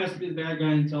then mom has to be the bad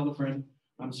guy and tell the friend,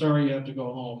 I'm sorry, you have to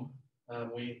go home.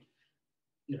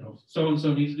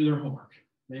 So-and-so needs to do their homework.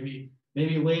 Maybe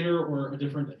later or a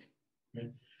different day.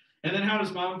 Right? And then how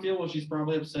does mom feel? Well, she's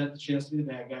probably upset that she has to be the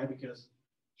bad guy because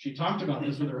she talked about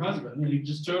this with her husband and he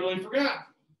just totally forgot.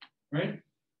 Right?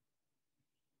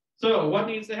 So what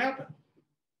needs to happen?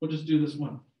 We'll just do this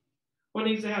one. What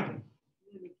needs to happen?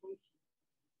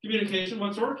 Communication.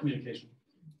 What sort of communication?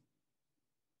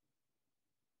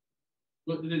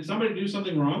 Did somebody do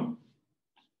something wrong?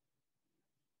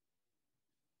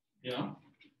 Yeah.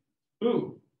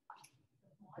 Who?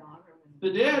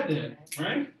 The dad did,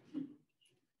 right?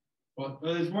 Well,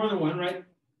 there's more than one, right?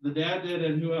 The dad did,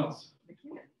 and who else?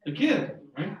 The kid,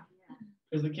 right?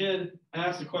 Because the kid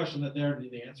asked a question that they already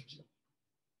knew the answer to.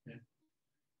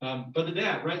 Okay. But the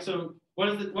dad, right? So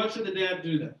what should the dad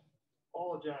do then?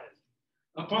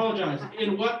 Apologize.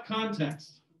 In what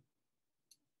context?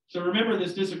 So remember,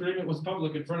 this disagreement was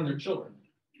public in front of their children.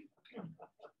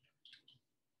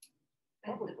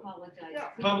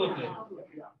 Publicly.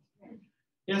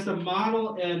 He has to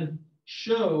model and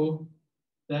show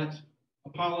that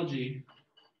apology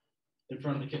in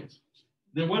front of the kids.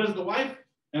 Then what does the wife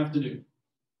have to do?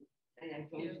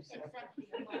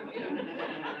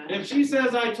 If she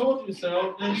says, I told you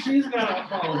so, then she's got to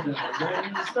apologize, right?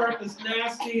 And you start this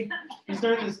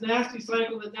nasty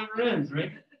cycle that never ends,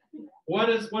 right? What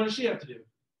does she have to do?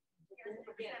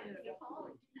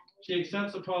 She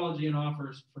accepts apology and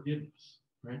offers forgiveness,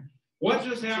 right? What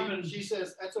just happened? She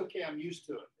says, that's okay, I'm used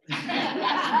to it.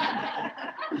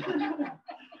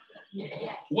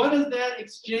 What does that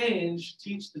exchange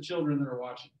teach the children that are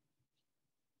watching?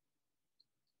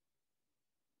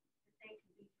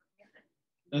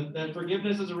 That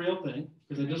forgiveness is a real thing,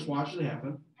 because they just watched it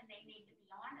happen. And they need to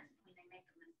be honest when they make a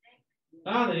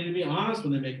mistake. They need to be honest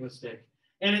when they make a mistake.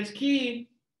 And it's key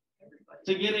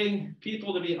to getting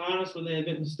people to be honest when they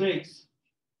admit mistakes.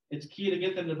 It's key to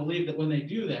get them to believe that when they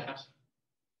do that,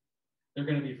 they're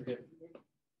going to be forgiven.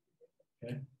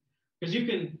 Okay? Because you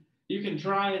can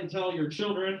try and tell your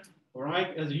children, or I,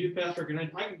 as a youth pastor,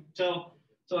 I can tell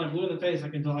till I'm blue in the face, I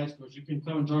can tell high schoolers, you can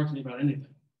come and talk to me about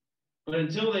anything. But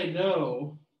until they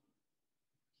know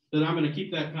that I'm going to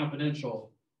keep that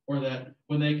confidential, or that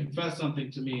when they confess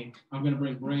something to me, I'm going to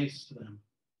bring grace to them,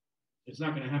 it's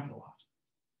not going to happen a lot.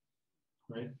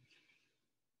 Right?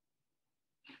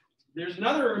 There's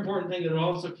another important thing that it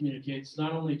also communicates,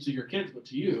 not only to your kids, but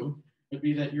to you, would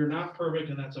be that you're not perfect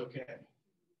and that's okay.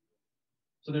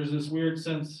 So there's this weird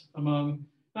sense among,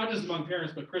 not just among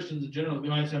parents, but Christians in general, we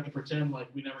always have to pretend like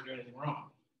we never do anything wrong.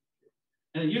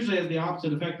 And it usually has the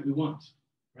opposite effect that we want,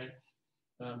 right?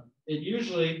 It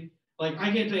usually, like,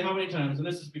 I can't tell you how many times, and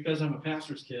this is because I'm a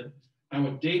pastor's kid, I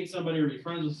would date somebody or be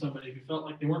friends with somebody who felt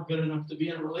like they weren't good enough to be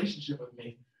in a relationship with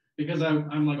me because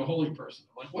I'm like a holy person.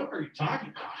 I'm like, what are you talking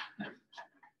about?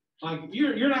 Like,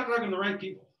 you're not talking to the right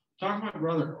people. Talk to my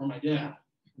brother or my dad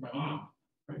or my mom,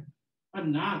 right?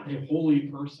 I'm not a holy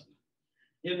person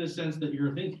in the sense that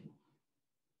you're thinking,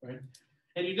 right?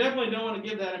 And you definitely don't want to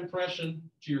give that impression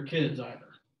to your kids either,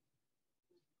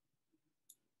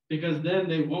 because then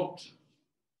they won't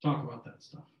talk about that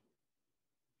stuff,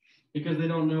 because they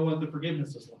don't know what the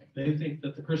forgiveness is like. They think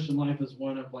that the Christian life is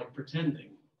one of like pretending,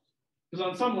 because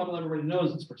on some level everybody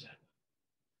knows it's pretend.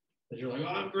 That you're like, oh,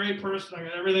 I'm a great person, I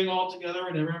got everything all together,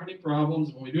 I never have any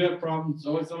problems. When we do have problems, it's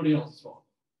always somebody else's fault.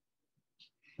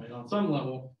 Right? On some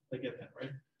level, they get that,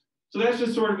 right? So that's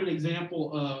just sort of an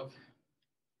example of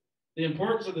the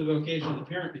importance of the vocation of the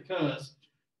parent, because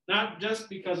not just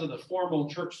because of the formal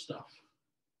church stuff,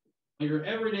 but your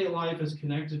everyday life is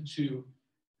connected to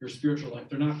your spiritual life.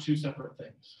 They're not two separate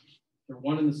things. They're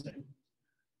one and the same.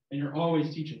 And you're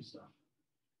always teaching stuff.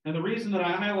 And the reason that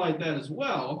I highlight that as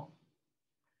well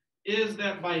is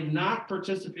that by not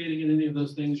participating in any of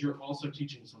those things, you're also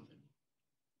teaching something.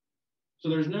 So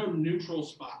there's no neutral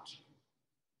spot.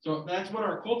 So that's what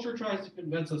our culture tries to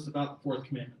convince us about the fourth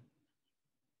commandment,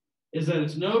 is that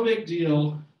it's no big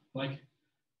deal. Like,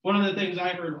 one of the things I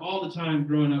heard all the time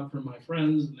growing up from my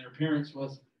friends and their parents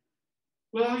was,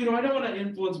 well, you know, I don't want to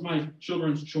influence my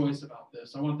children's choice about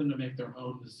this. I want them to make their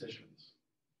own decisions.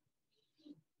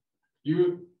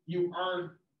 You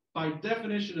are, by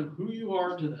definition of who you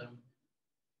are to them,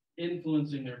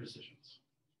 influencing their decisions.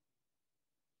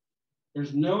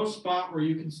 There's no spot where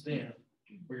you can stand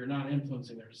where you're not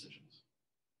influencing their decisions,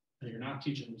 and you're not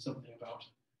teaching them something about,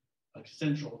 like,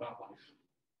 central about life,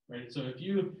 right? So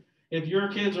if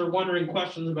your kids are wondering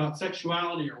questions about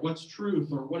sexuality or what's truth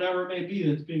or whatever it may be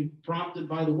that's being prompted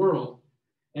by the world,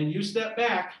 and you step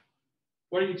back,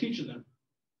 what are you teaching them?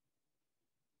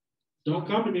 Don't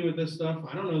come to me with this stuff.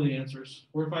 I don't know the answers.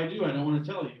 Or if I do, I don't want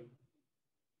to tell you.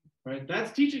 Right?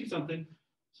 That's teaching something.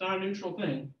 It's not a neutral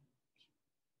thing.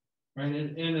 Right?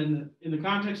 And in the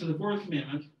context of the fourth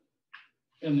commandment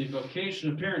and the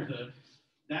vocation of parenthood,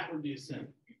 that would be a sin.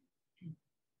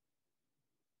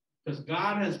 Because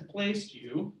God has placed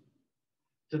you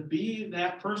to be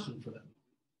that person for them.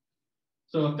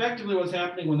 So effectively what's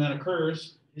happening when that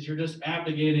occurs is you're just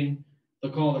abdicating the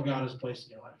call that God has placed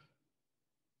in your life.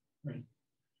 Right?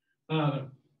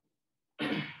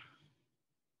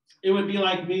 It would be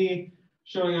like me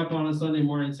showing up on a Sunday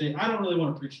morning and saying, I don't really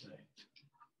want to preach today,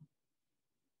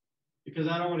 because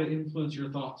I don't want to influence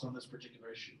your thoughts on this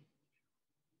particular issue.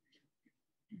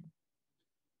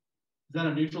 Is that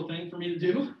a neutral thing for me to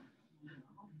do?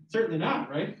 Certainly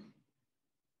not, right?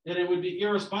 And it would be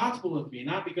irresponsible of me,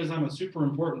 not because I'm a super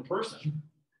important person,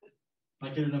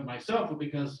 like in and of myself, but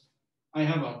because I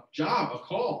have a job, a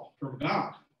call from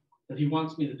God that he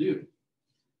wants me to do.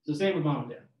 It's the same with mom and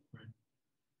dad.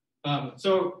 Right?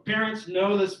 So parents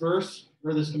know this verse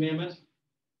or this commandment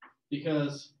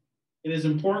because it is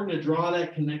important to draw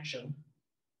that connection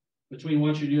between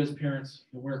what you do as parents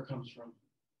and where it comes from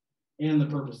and the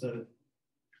purpose that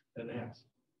it has.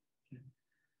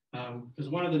 Because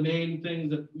one of the main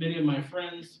things that many of my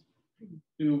friends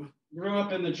who grew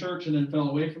up in the church and then fell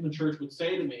away from the church would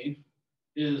say to me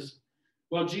is,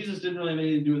 well, Jesus didn't really have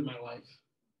anything to do with my life.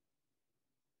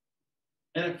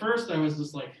 And at first I was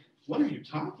just like, what are you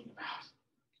talking about?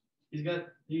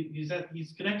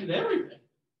 He's connected to everything.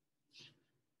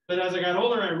 But as I got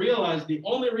older, I realized the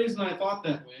only reason I thought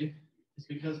that way is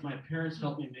because my parents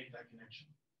helped me make that connection.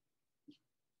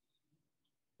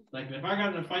 Like, if I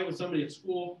got in a fight with somebody at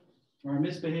school or I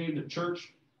misbehaved at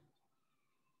church,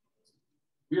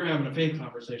 we were having a faith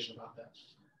conversation about that.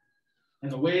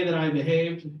 And the way that I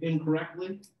behaved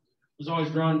incorrectly was always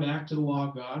drawn back to the law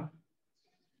of God.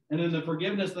 And then the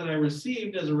forgiveness that I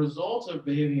received as a result of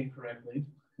behaving incorrectly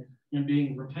and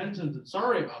being repentant and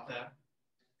sorry about that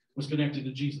was connected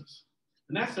to Jesus.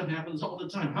 And that stuff happens all the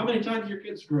time. How many times your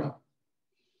kids screw up?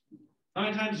 How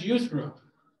many times do you screw up?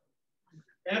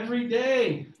 Every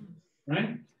day,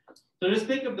 right? So just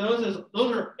think of those as,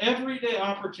 those are everyday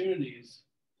opportunities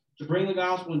to bring the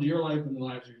gospel into your life and the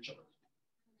lives of your children.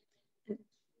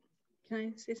 Can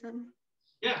I say something?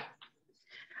 Yeah.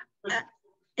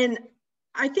 And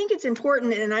I think it's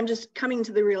important, and I'm just coming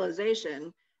to the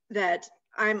realization that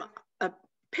I'm a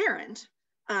parent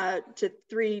to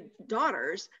 3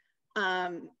 daughters,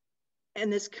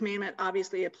 and this commandment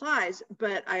obviously applies,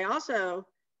 but I also,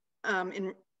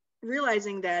 in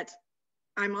realizing that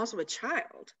I'm also a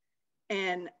child,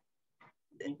 and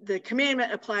the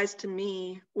commandment applies to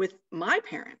me with my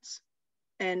parents,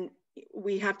 and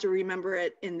we have to remember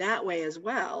it in that way as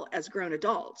well as grown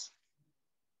adults.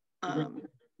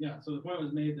 Yeah, so the point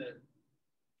was made that,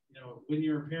 you know, when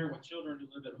you're a parent with children who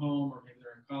live at home, or maybe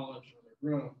they're in college or they're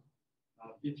grown,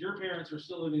 if your parents are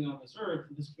still living on this earth,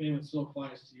 this commandment still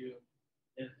applies to you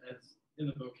as in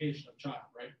the vocation of child,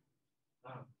 right?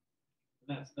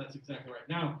 That's exactly right.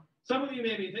 Now, some of you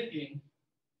may be thinking,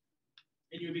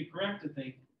 and you'd be correct to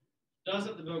think,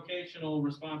 doesn't the vocational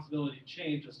responsibility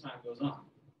change as time goes on?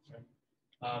 Right?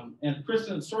 And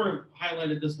Kristen sort of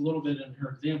highlighted this a little bit in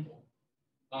her example.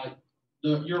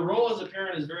 Your role as a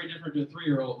parent is very different to a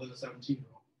 3-year-old than a 17-year-old.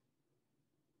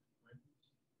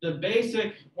 The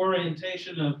basic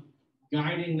orientation of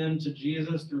guiding them to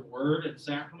Jesus through word and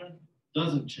sacrament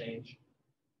doesn't change,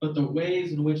 but the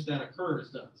ways in which that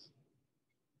occurs does.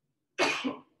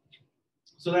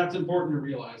 So that's important to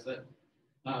realize that.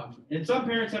 And some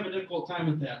parents have a difficult time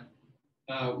with that,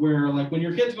 where like when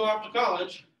your kids go off to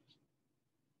college,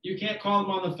 you can't call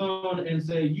them on the phone and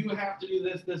say, you have to do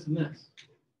this, this, and this.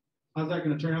 How's that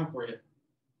going to turn out for you?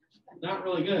 Not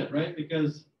really good, right?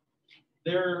 Because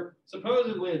they're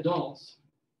supposedly adults,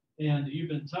 and you've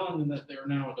been telling them that they're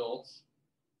now adults.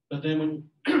 But then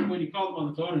when you call them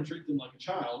on the phone and treat them like a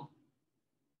child,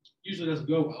 usually doesn't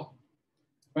go well,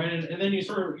 right? And then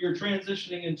you're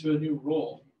transitioning into a new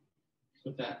role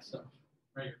with that stuff,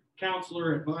 right?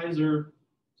 Counselor, advisor,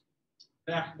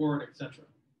 backboard, etc.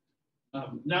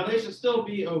 Now they should still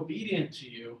be obedient to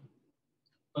you,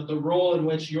 but the role in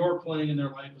which you're playing in their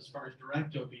life as far as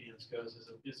direct obedience goes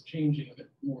is changing a bit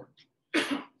more.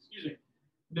 Excuse me,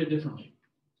 a bit differently.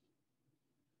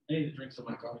 I need to drink some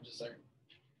of my coffee just a second.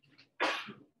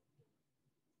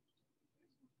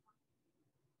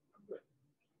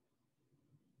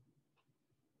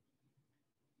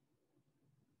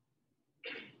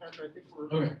 Pastor, I think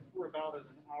we're about at an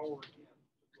hour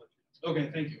in.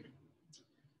 Okay, thank you.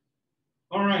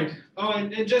 All right. Oh,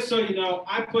 and just so you know,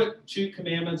 I put 2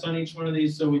 commandments on each one of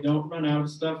these so we don't run out of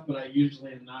stuff, but I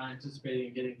usually am not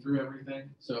anticipating getting through everything.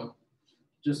 So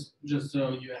just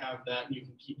so you have that and you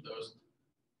can keep those.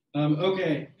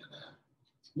 Okay.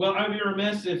 Well, I'd be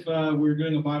remiss if we're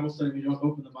doing a Bible study, we don't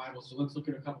open the Bible. So let's look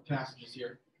at a couple passages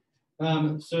here.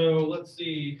 So let's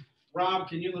see. Rob,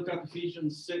 can you look up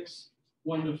Ephesians 6,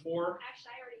 1-4? Actually, I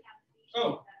already have Ephesians.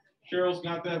 Oh, Cheryl's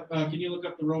got that. Can you look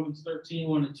up the Romans 13,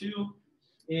 1-2?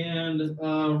 And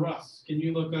Russ, can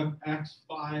you look up Acts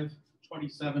 5,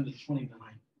 27-29?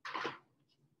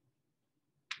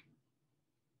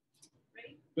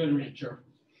 Ready? Go ahead and read it, sure.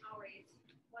 I'll read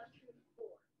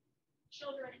 1-4.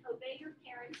 Children, obey your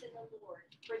parents in the Lord,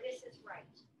 for this is right.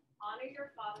 Honor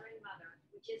your father and mother,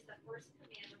 which is the first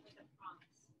commandment with a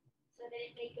promise, so that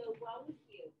it may go well with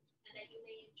you, and that you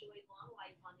may enjoy long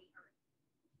life on the earth.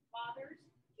 Fathers,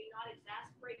 do not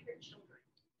exasperate your children.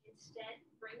 Instead,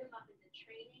 bring them up in the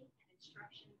training and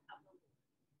instruction of the Lord.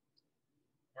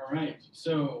 All right.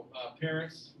 So,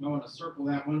 parents, I want to circle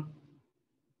that one.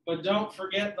 But don't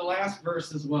forget the last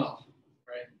verse as well,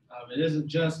 right? It isn't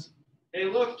just, hey,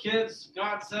 look, kids,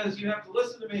 God says you have to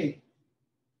listen to me.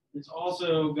 It's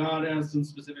also God has some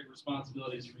specific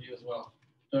responsibilities for you as well.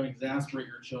 Don't exasperate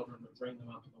your children, but bring them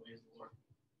up in the ways of the Lord.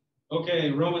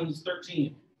 Okay, Romans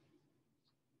 13.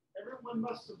 Everyone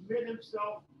must submit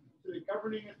himself to the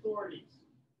governing authorities,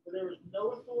 for there is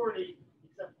no authority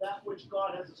except that which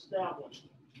God has established.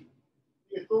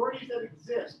 The authorities that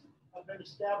exist have been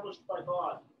established by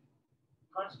God.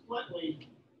 Consequently,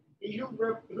 he who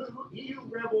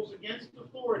rebels against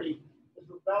authority is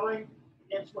rebelling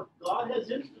against what God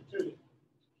has instituted.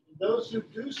 And those who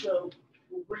do so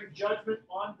will bring judgment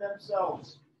on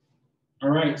themselves. All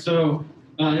right, so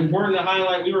important to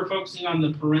highlight, we were focusing on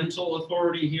the parental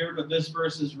authority here, but this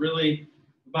verse is really,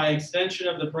 by extension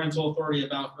of the parental authority,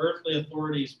 about earthly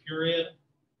authorities, period.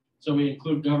 So we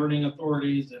include governing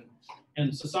authorities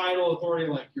and societal authority,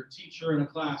 like your teacher in a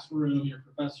classroom, your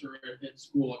professor at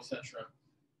school, etc.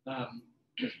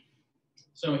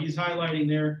 So he's highlighting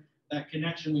there that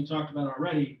connection we talked about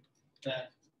already,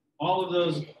 that all of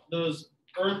those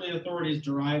earthly authorities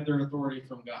derive their authority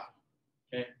from God.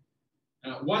 Okay.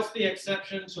 What's the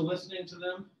exception to listening to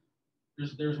them?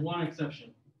 There's one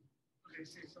exception. They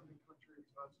say something contrary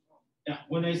to God's law. Yeah,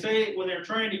 when they're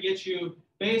trying to get you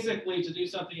basically to do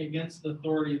something against the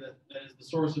authority that is the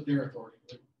source of their authority,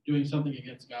 like doing something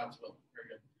against God's will.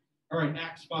 Very good. All right,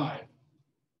 Acts 5.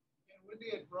 And when they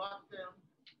had brought them,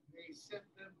 they sent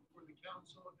them before the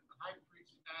council, and the high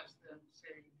priest asked them,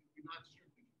 saying, "Do we not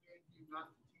strictly command you not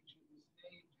to teach in this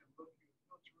name, and look, you have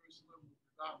filled Jerusalem with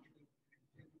the doctrine and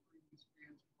intend to bring this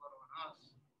man's blood on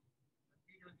us. And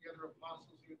Peter and the other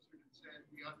apostles answered and said,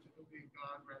 we ought to obey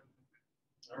God rather than men.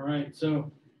 All right, so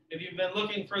if you've been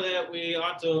looking for that, we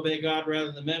ought to obey God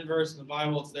rather than men verse in the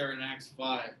Bible, it's there in Acts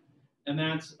 5. And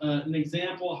that's an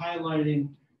example highlighting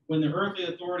when the earthly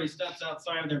authority steps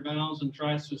outside of their bounds and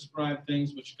tries to ascribe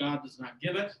things which God does not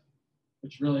give it,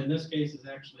 which really in this case is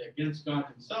actually against God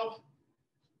himself,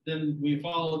 then we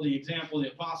follow the example of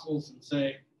the apostles and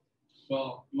say,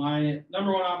 well, my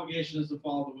number one obligation is to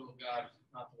follow the will of God,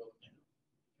 not the will of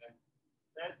man.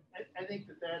 Okay? I think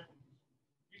that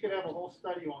you could have a whole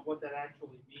study on what that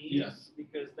actually means. Yes.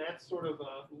 Because that's sort of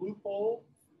a loophole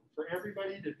for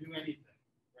everybody to do anything,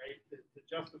 right? To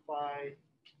justify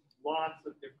lots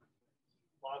of different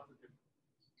things.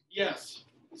 Yes.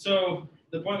 So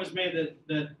the point was made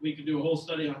that we could do a whole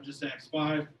study on just Acts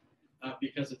 5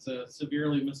 because it's a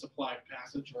severely misapplied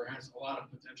passage, or has a lot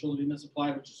of potential to be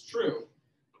misapplied, which is true.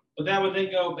 But that would then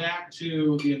go back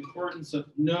to the importance of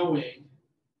knowing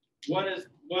what is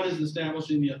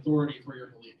establishing the authority for your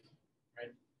belief,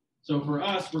 right? So for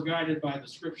us, we're guided by the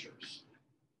scriptures.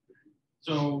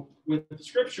 So with the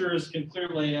scriptures can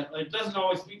clearly, it doesn't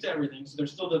always speak to everything, so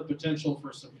there's still the potential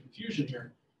for some confusion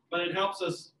here, but it helps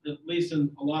us, at least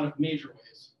in a lot of major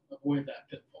ways, avoid that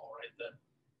pitfall, right? That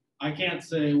I can't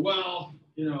say, well,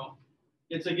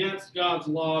 it's against God's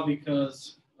law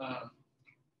because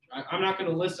I'm not going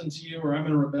to listen to you, or I'm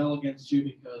going to rebel against you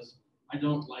because I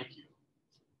don't like you.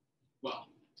 Well,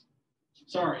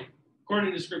 sorry,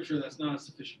 according to scripture, that's not a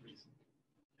sufficient reason.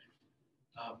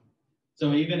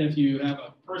 So even if you have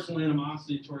a personal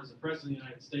animosity towards the President of the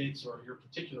United States or your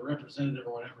particular representative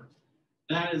or whatever,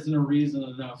 that isn't a reason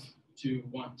enough to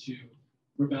want to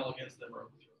rebel against them or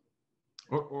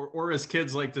overthrow them. Or as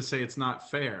kids like to say, it's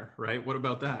not fair, right? What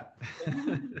about that?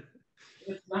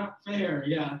 It's not fair.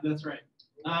 Yeah, that's right.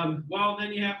 Well,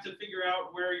 then you have to figure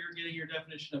out where you're getting your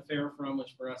definition of fair from,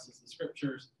 which for us is the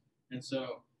scriptures. And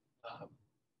so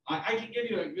I can give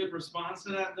you a good response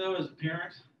to that, though, as a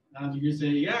parent. You can say,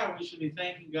 yeah, we should be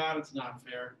thanking God it's not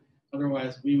fair.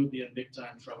 Otherwise, we would be in big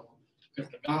time trouble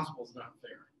because the gospel is not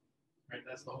fair. Right?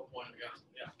 That's the whole point of the gospel.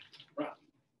 Yeah. Right.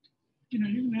 You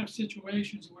can have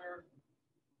situations where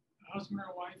a husband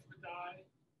or a wife would die,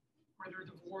 or they're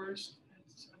divorced, and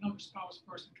another spouse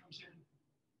person comes in.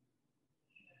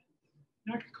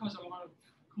 And that could cause a lot of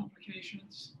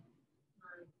complications.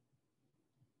 Where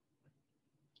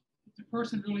if the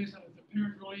parent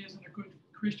really isn't a good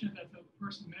Christian that the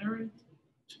person married,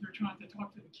 so they're trying to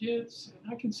talk to the kids,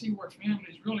 and I can see where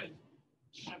families really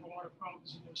have a lot of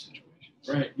problems in those situations.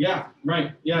 Right. Yeah.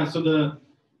 Right. Yeah. So the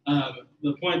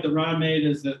point that Ron made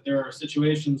is that there are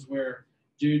situations where,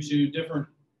 due to different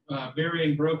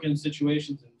varying broken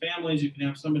situations in families, you can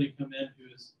have somebody come in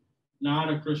who is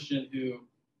not a Christian who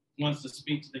wants to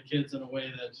speak to the kids in a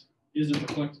way that isn't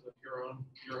reflective of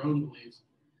your own beliefs,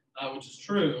 which is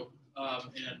true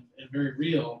and very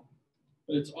real.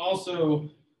 But it's also,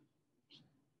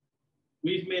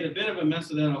 we've made a bit of a mess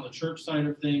of that on the church side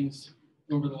of things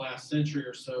over the last century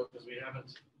or so, because we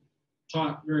haven't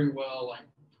taught very well like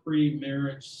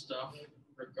pre-marriage stuff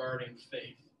regarding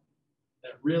faith.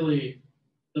 That really,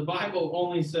 the Bible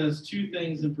only says two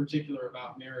things in particular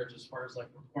about marriage as far as like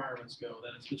requirements go,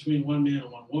 that it's between one man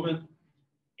and one woman,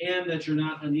 and that you're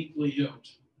not unequally yoked.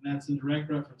 And that's in direct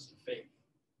reference to faith,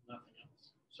 nothing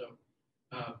else. So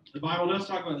the Bible does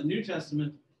talk about the New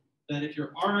Testament, that if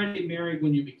you're already married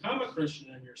when you become a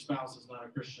Christian and your spouse is not a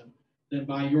Christian, then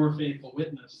by your faithful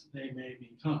witness, they may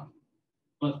become.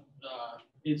 But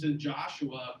it's in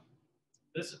Joshua.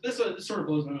 This sort of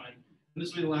blows my mind. And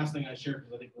this will be the last thing I share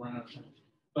because I think we're running out of time.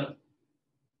 But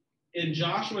in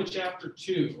Joshua chapter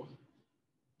 2,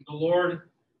 the Lord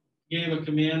gave a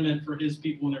commandment for his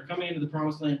people when they're coming into the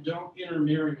promised land: don't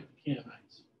intermarry with the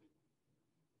Canaanites.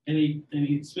 And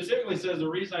he specifically says the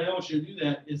reason I don't want you to do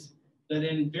that is that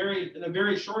in a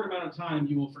very short amount of time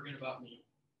you will forget about me.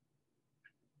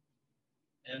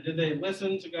 And did they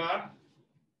listen to God?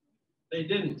 They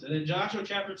didn't. And in Joshua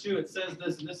chapter 2, it says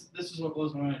this, and this is what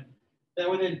blows my mind, that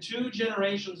within 2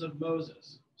 generations of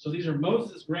Moses, so these are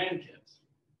Moses' grandkids,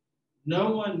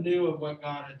 no one knew of what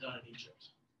God had done in Egypt.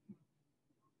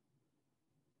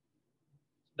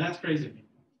 That's crazy to me.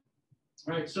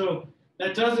 All right, so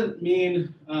that doesn't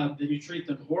mean that you treat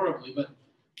them horribly, but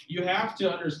you have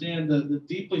to understand the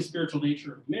deeply spiritual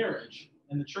nature of marriage.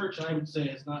 And the church, I would say,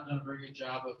 has not done a very good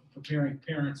job of preparing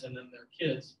parents and then their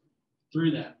kids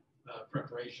through that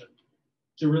preparation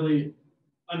to really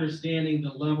understanding the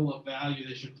level of value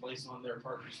they should place on their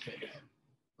partner's faith,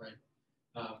 right?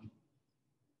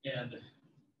 And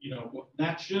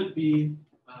that should be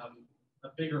a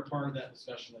bigger part of that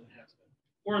discussion than it has been,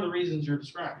 for the reasons you're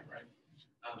describing, right?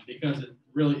 Because it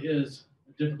really is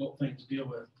a difficult thing to deal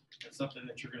with. It's something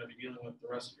that you're going to be dealing with the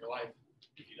rest of your life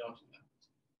if you don't do that.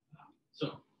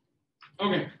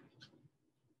 Okay.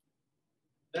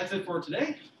 That's it for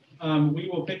today. We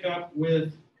will pick up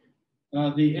with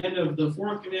the end of the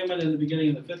 4th commandment and the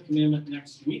beginning of the 5th commandment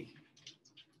next week.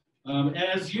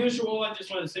 As usual, I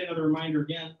just want to say another reminder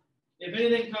again. If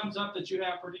anything comes up that you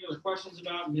have particular questions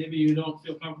about, maybe you don't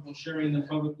feel comfortable sharing them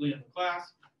publicly in the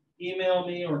class, email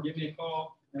me or give me a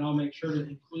call, and I'll make sure to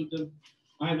include them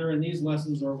either in these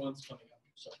lessons or ones coming up.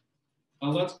 So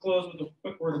let's close with a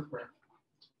quick word of prayer.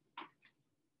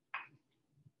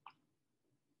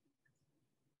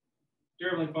 Dear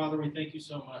Heavenly Father, we thank you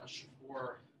so much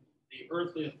for the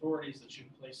earthly authorities that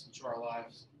you've placed into our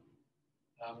lives.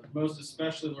 Most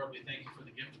especially, Lord, we thank you for the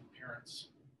gift of parents.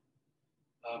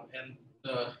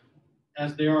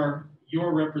 As they are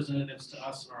your representatives to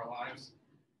us in our lives,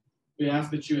 we ask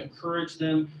that you encourage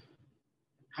them,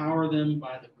 empower them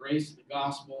by the grace of the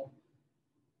gospel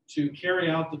to carry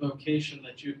out the vocation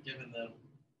that you've given them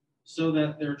so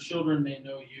that their children may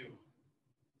know you,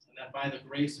 and that by the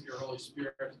grace of your Holy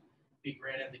Spirit be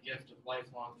granted the gift of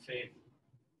lifelong faith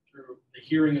through the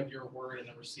hearing of your word and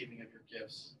the receiving of your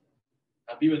gifts.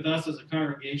 Be with us as a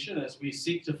congregation as we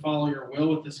seek to follow your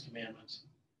will with this commandment,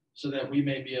 so that we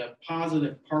may be a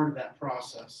positive part of that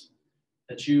process,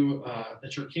 that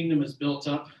your kingdom is built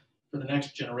up for the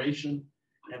next generation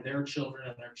and their children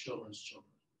and their children's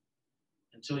children,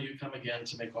 until you come again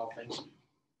to make all things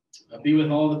new. Be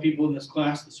with all the people in this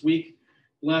class this week.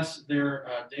 Bless their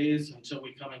days until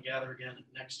we come and gather again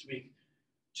next week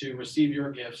to receive your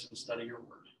gifts and study your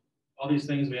word. All these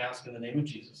things we ask in the name of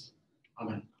Jesus.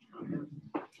 Amen.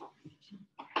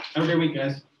 Have a great week,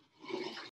 guys.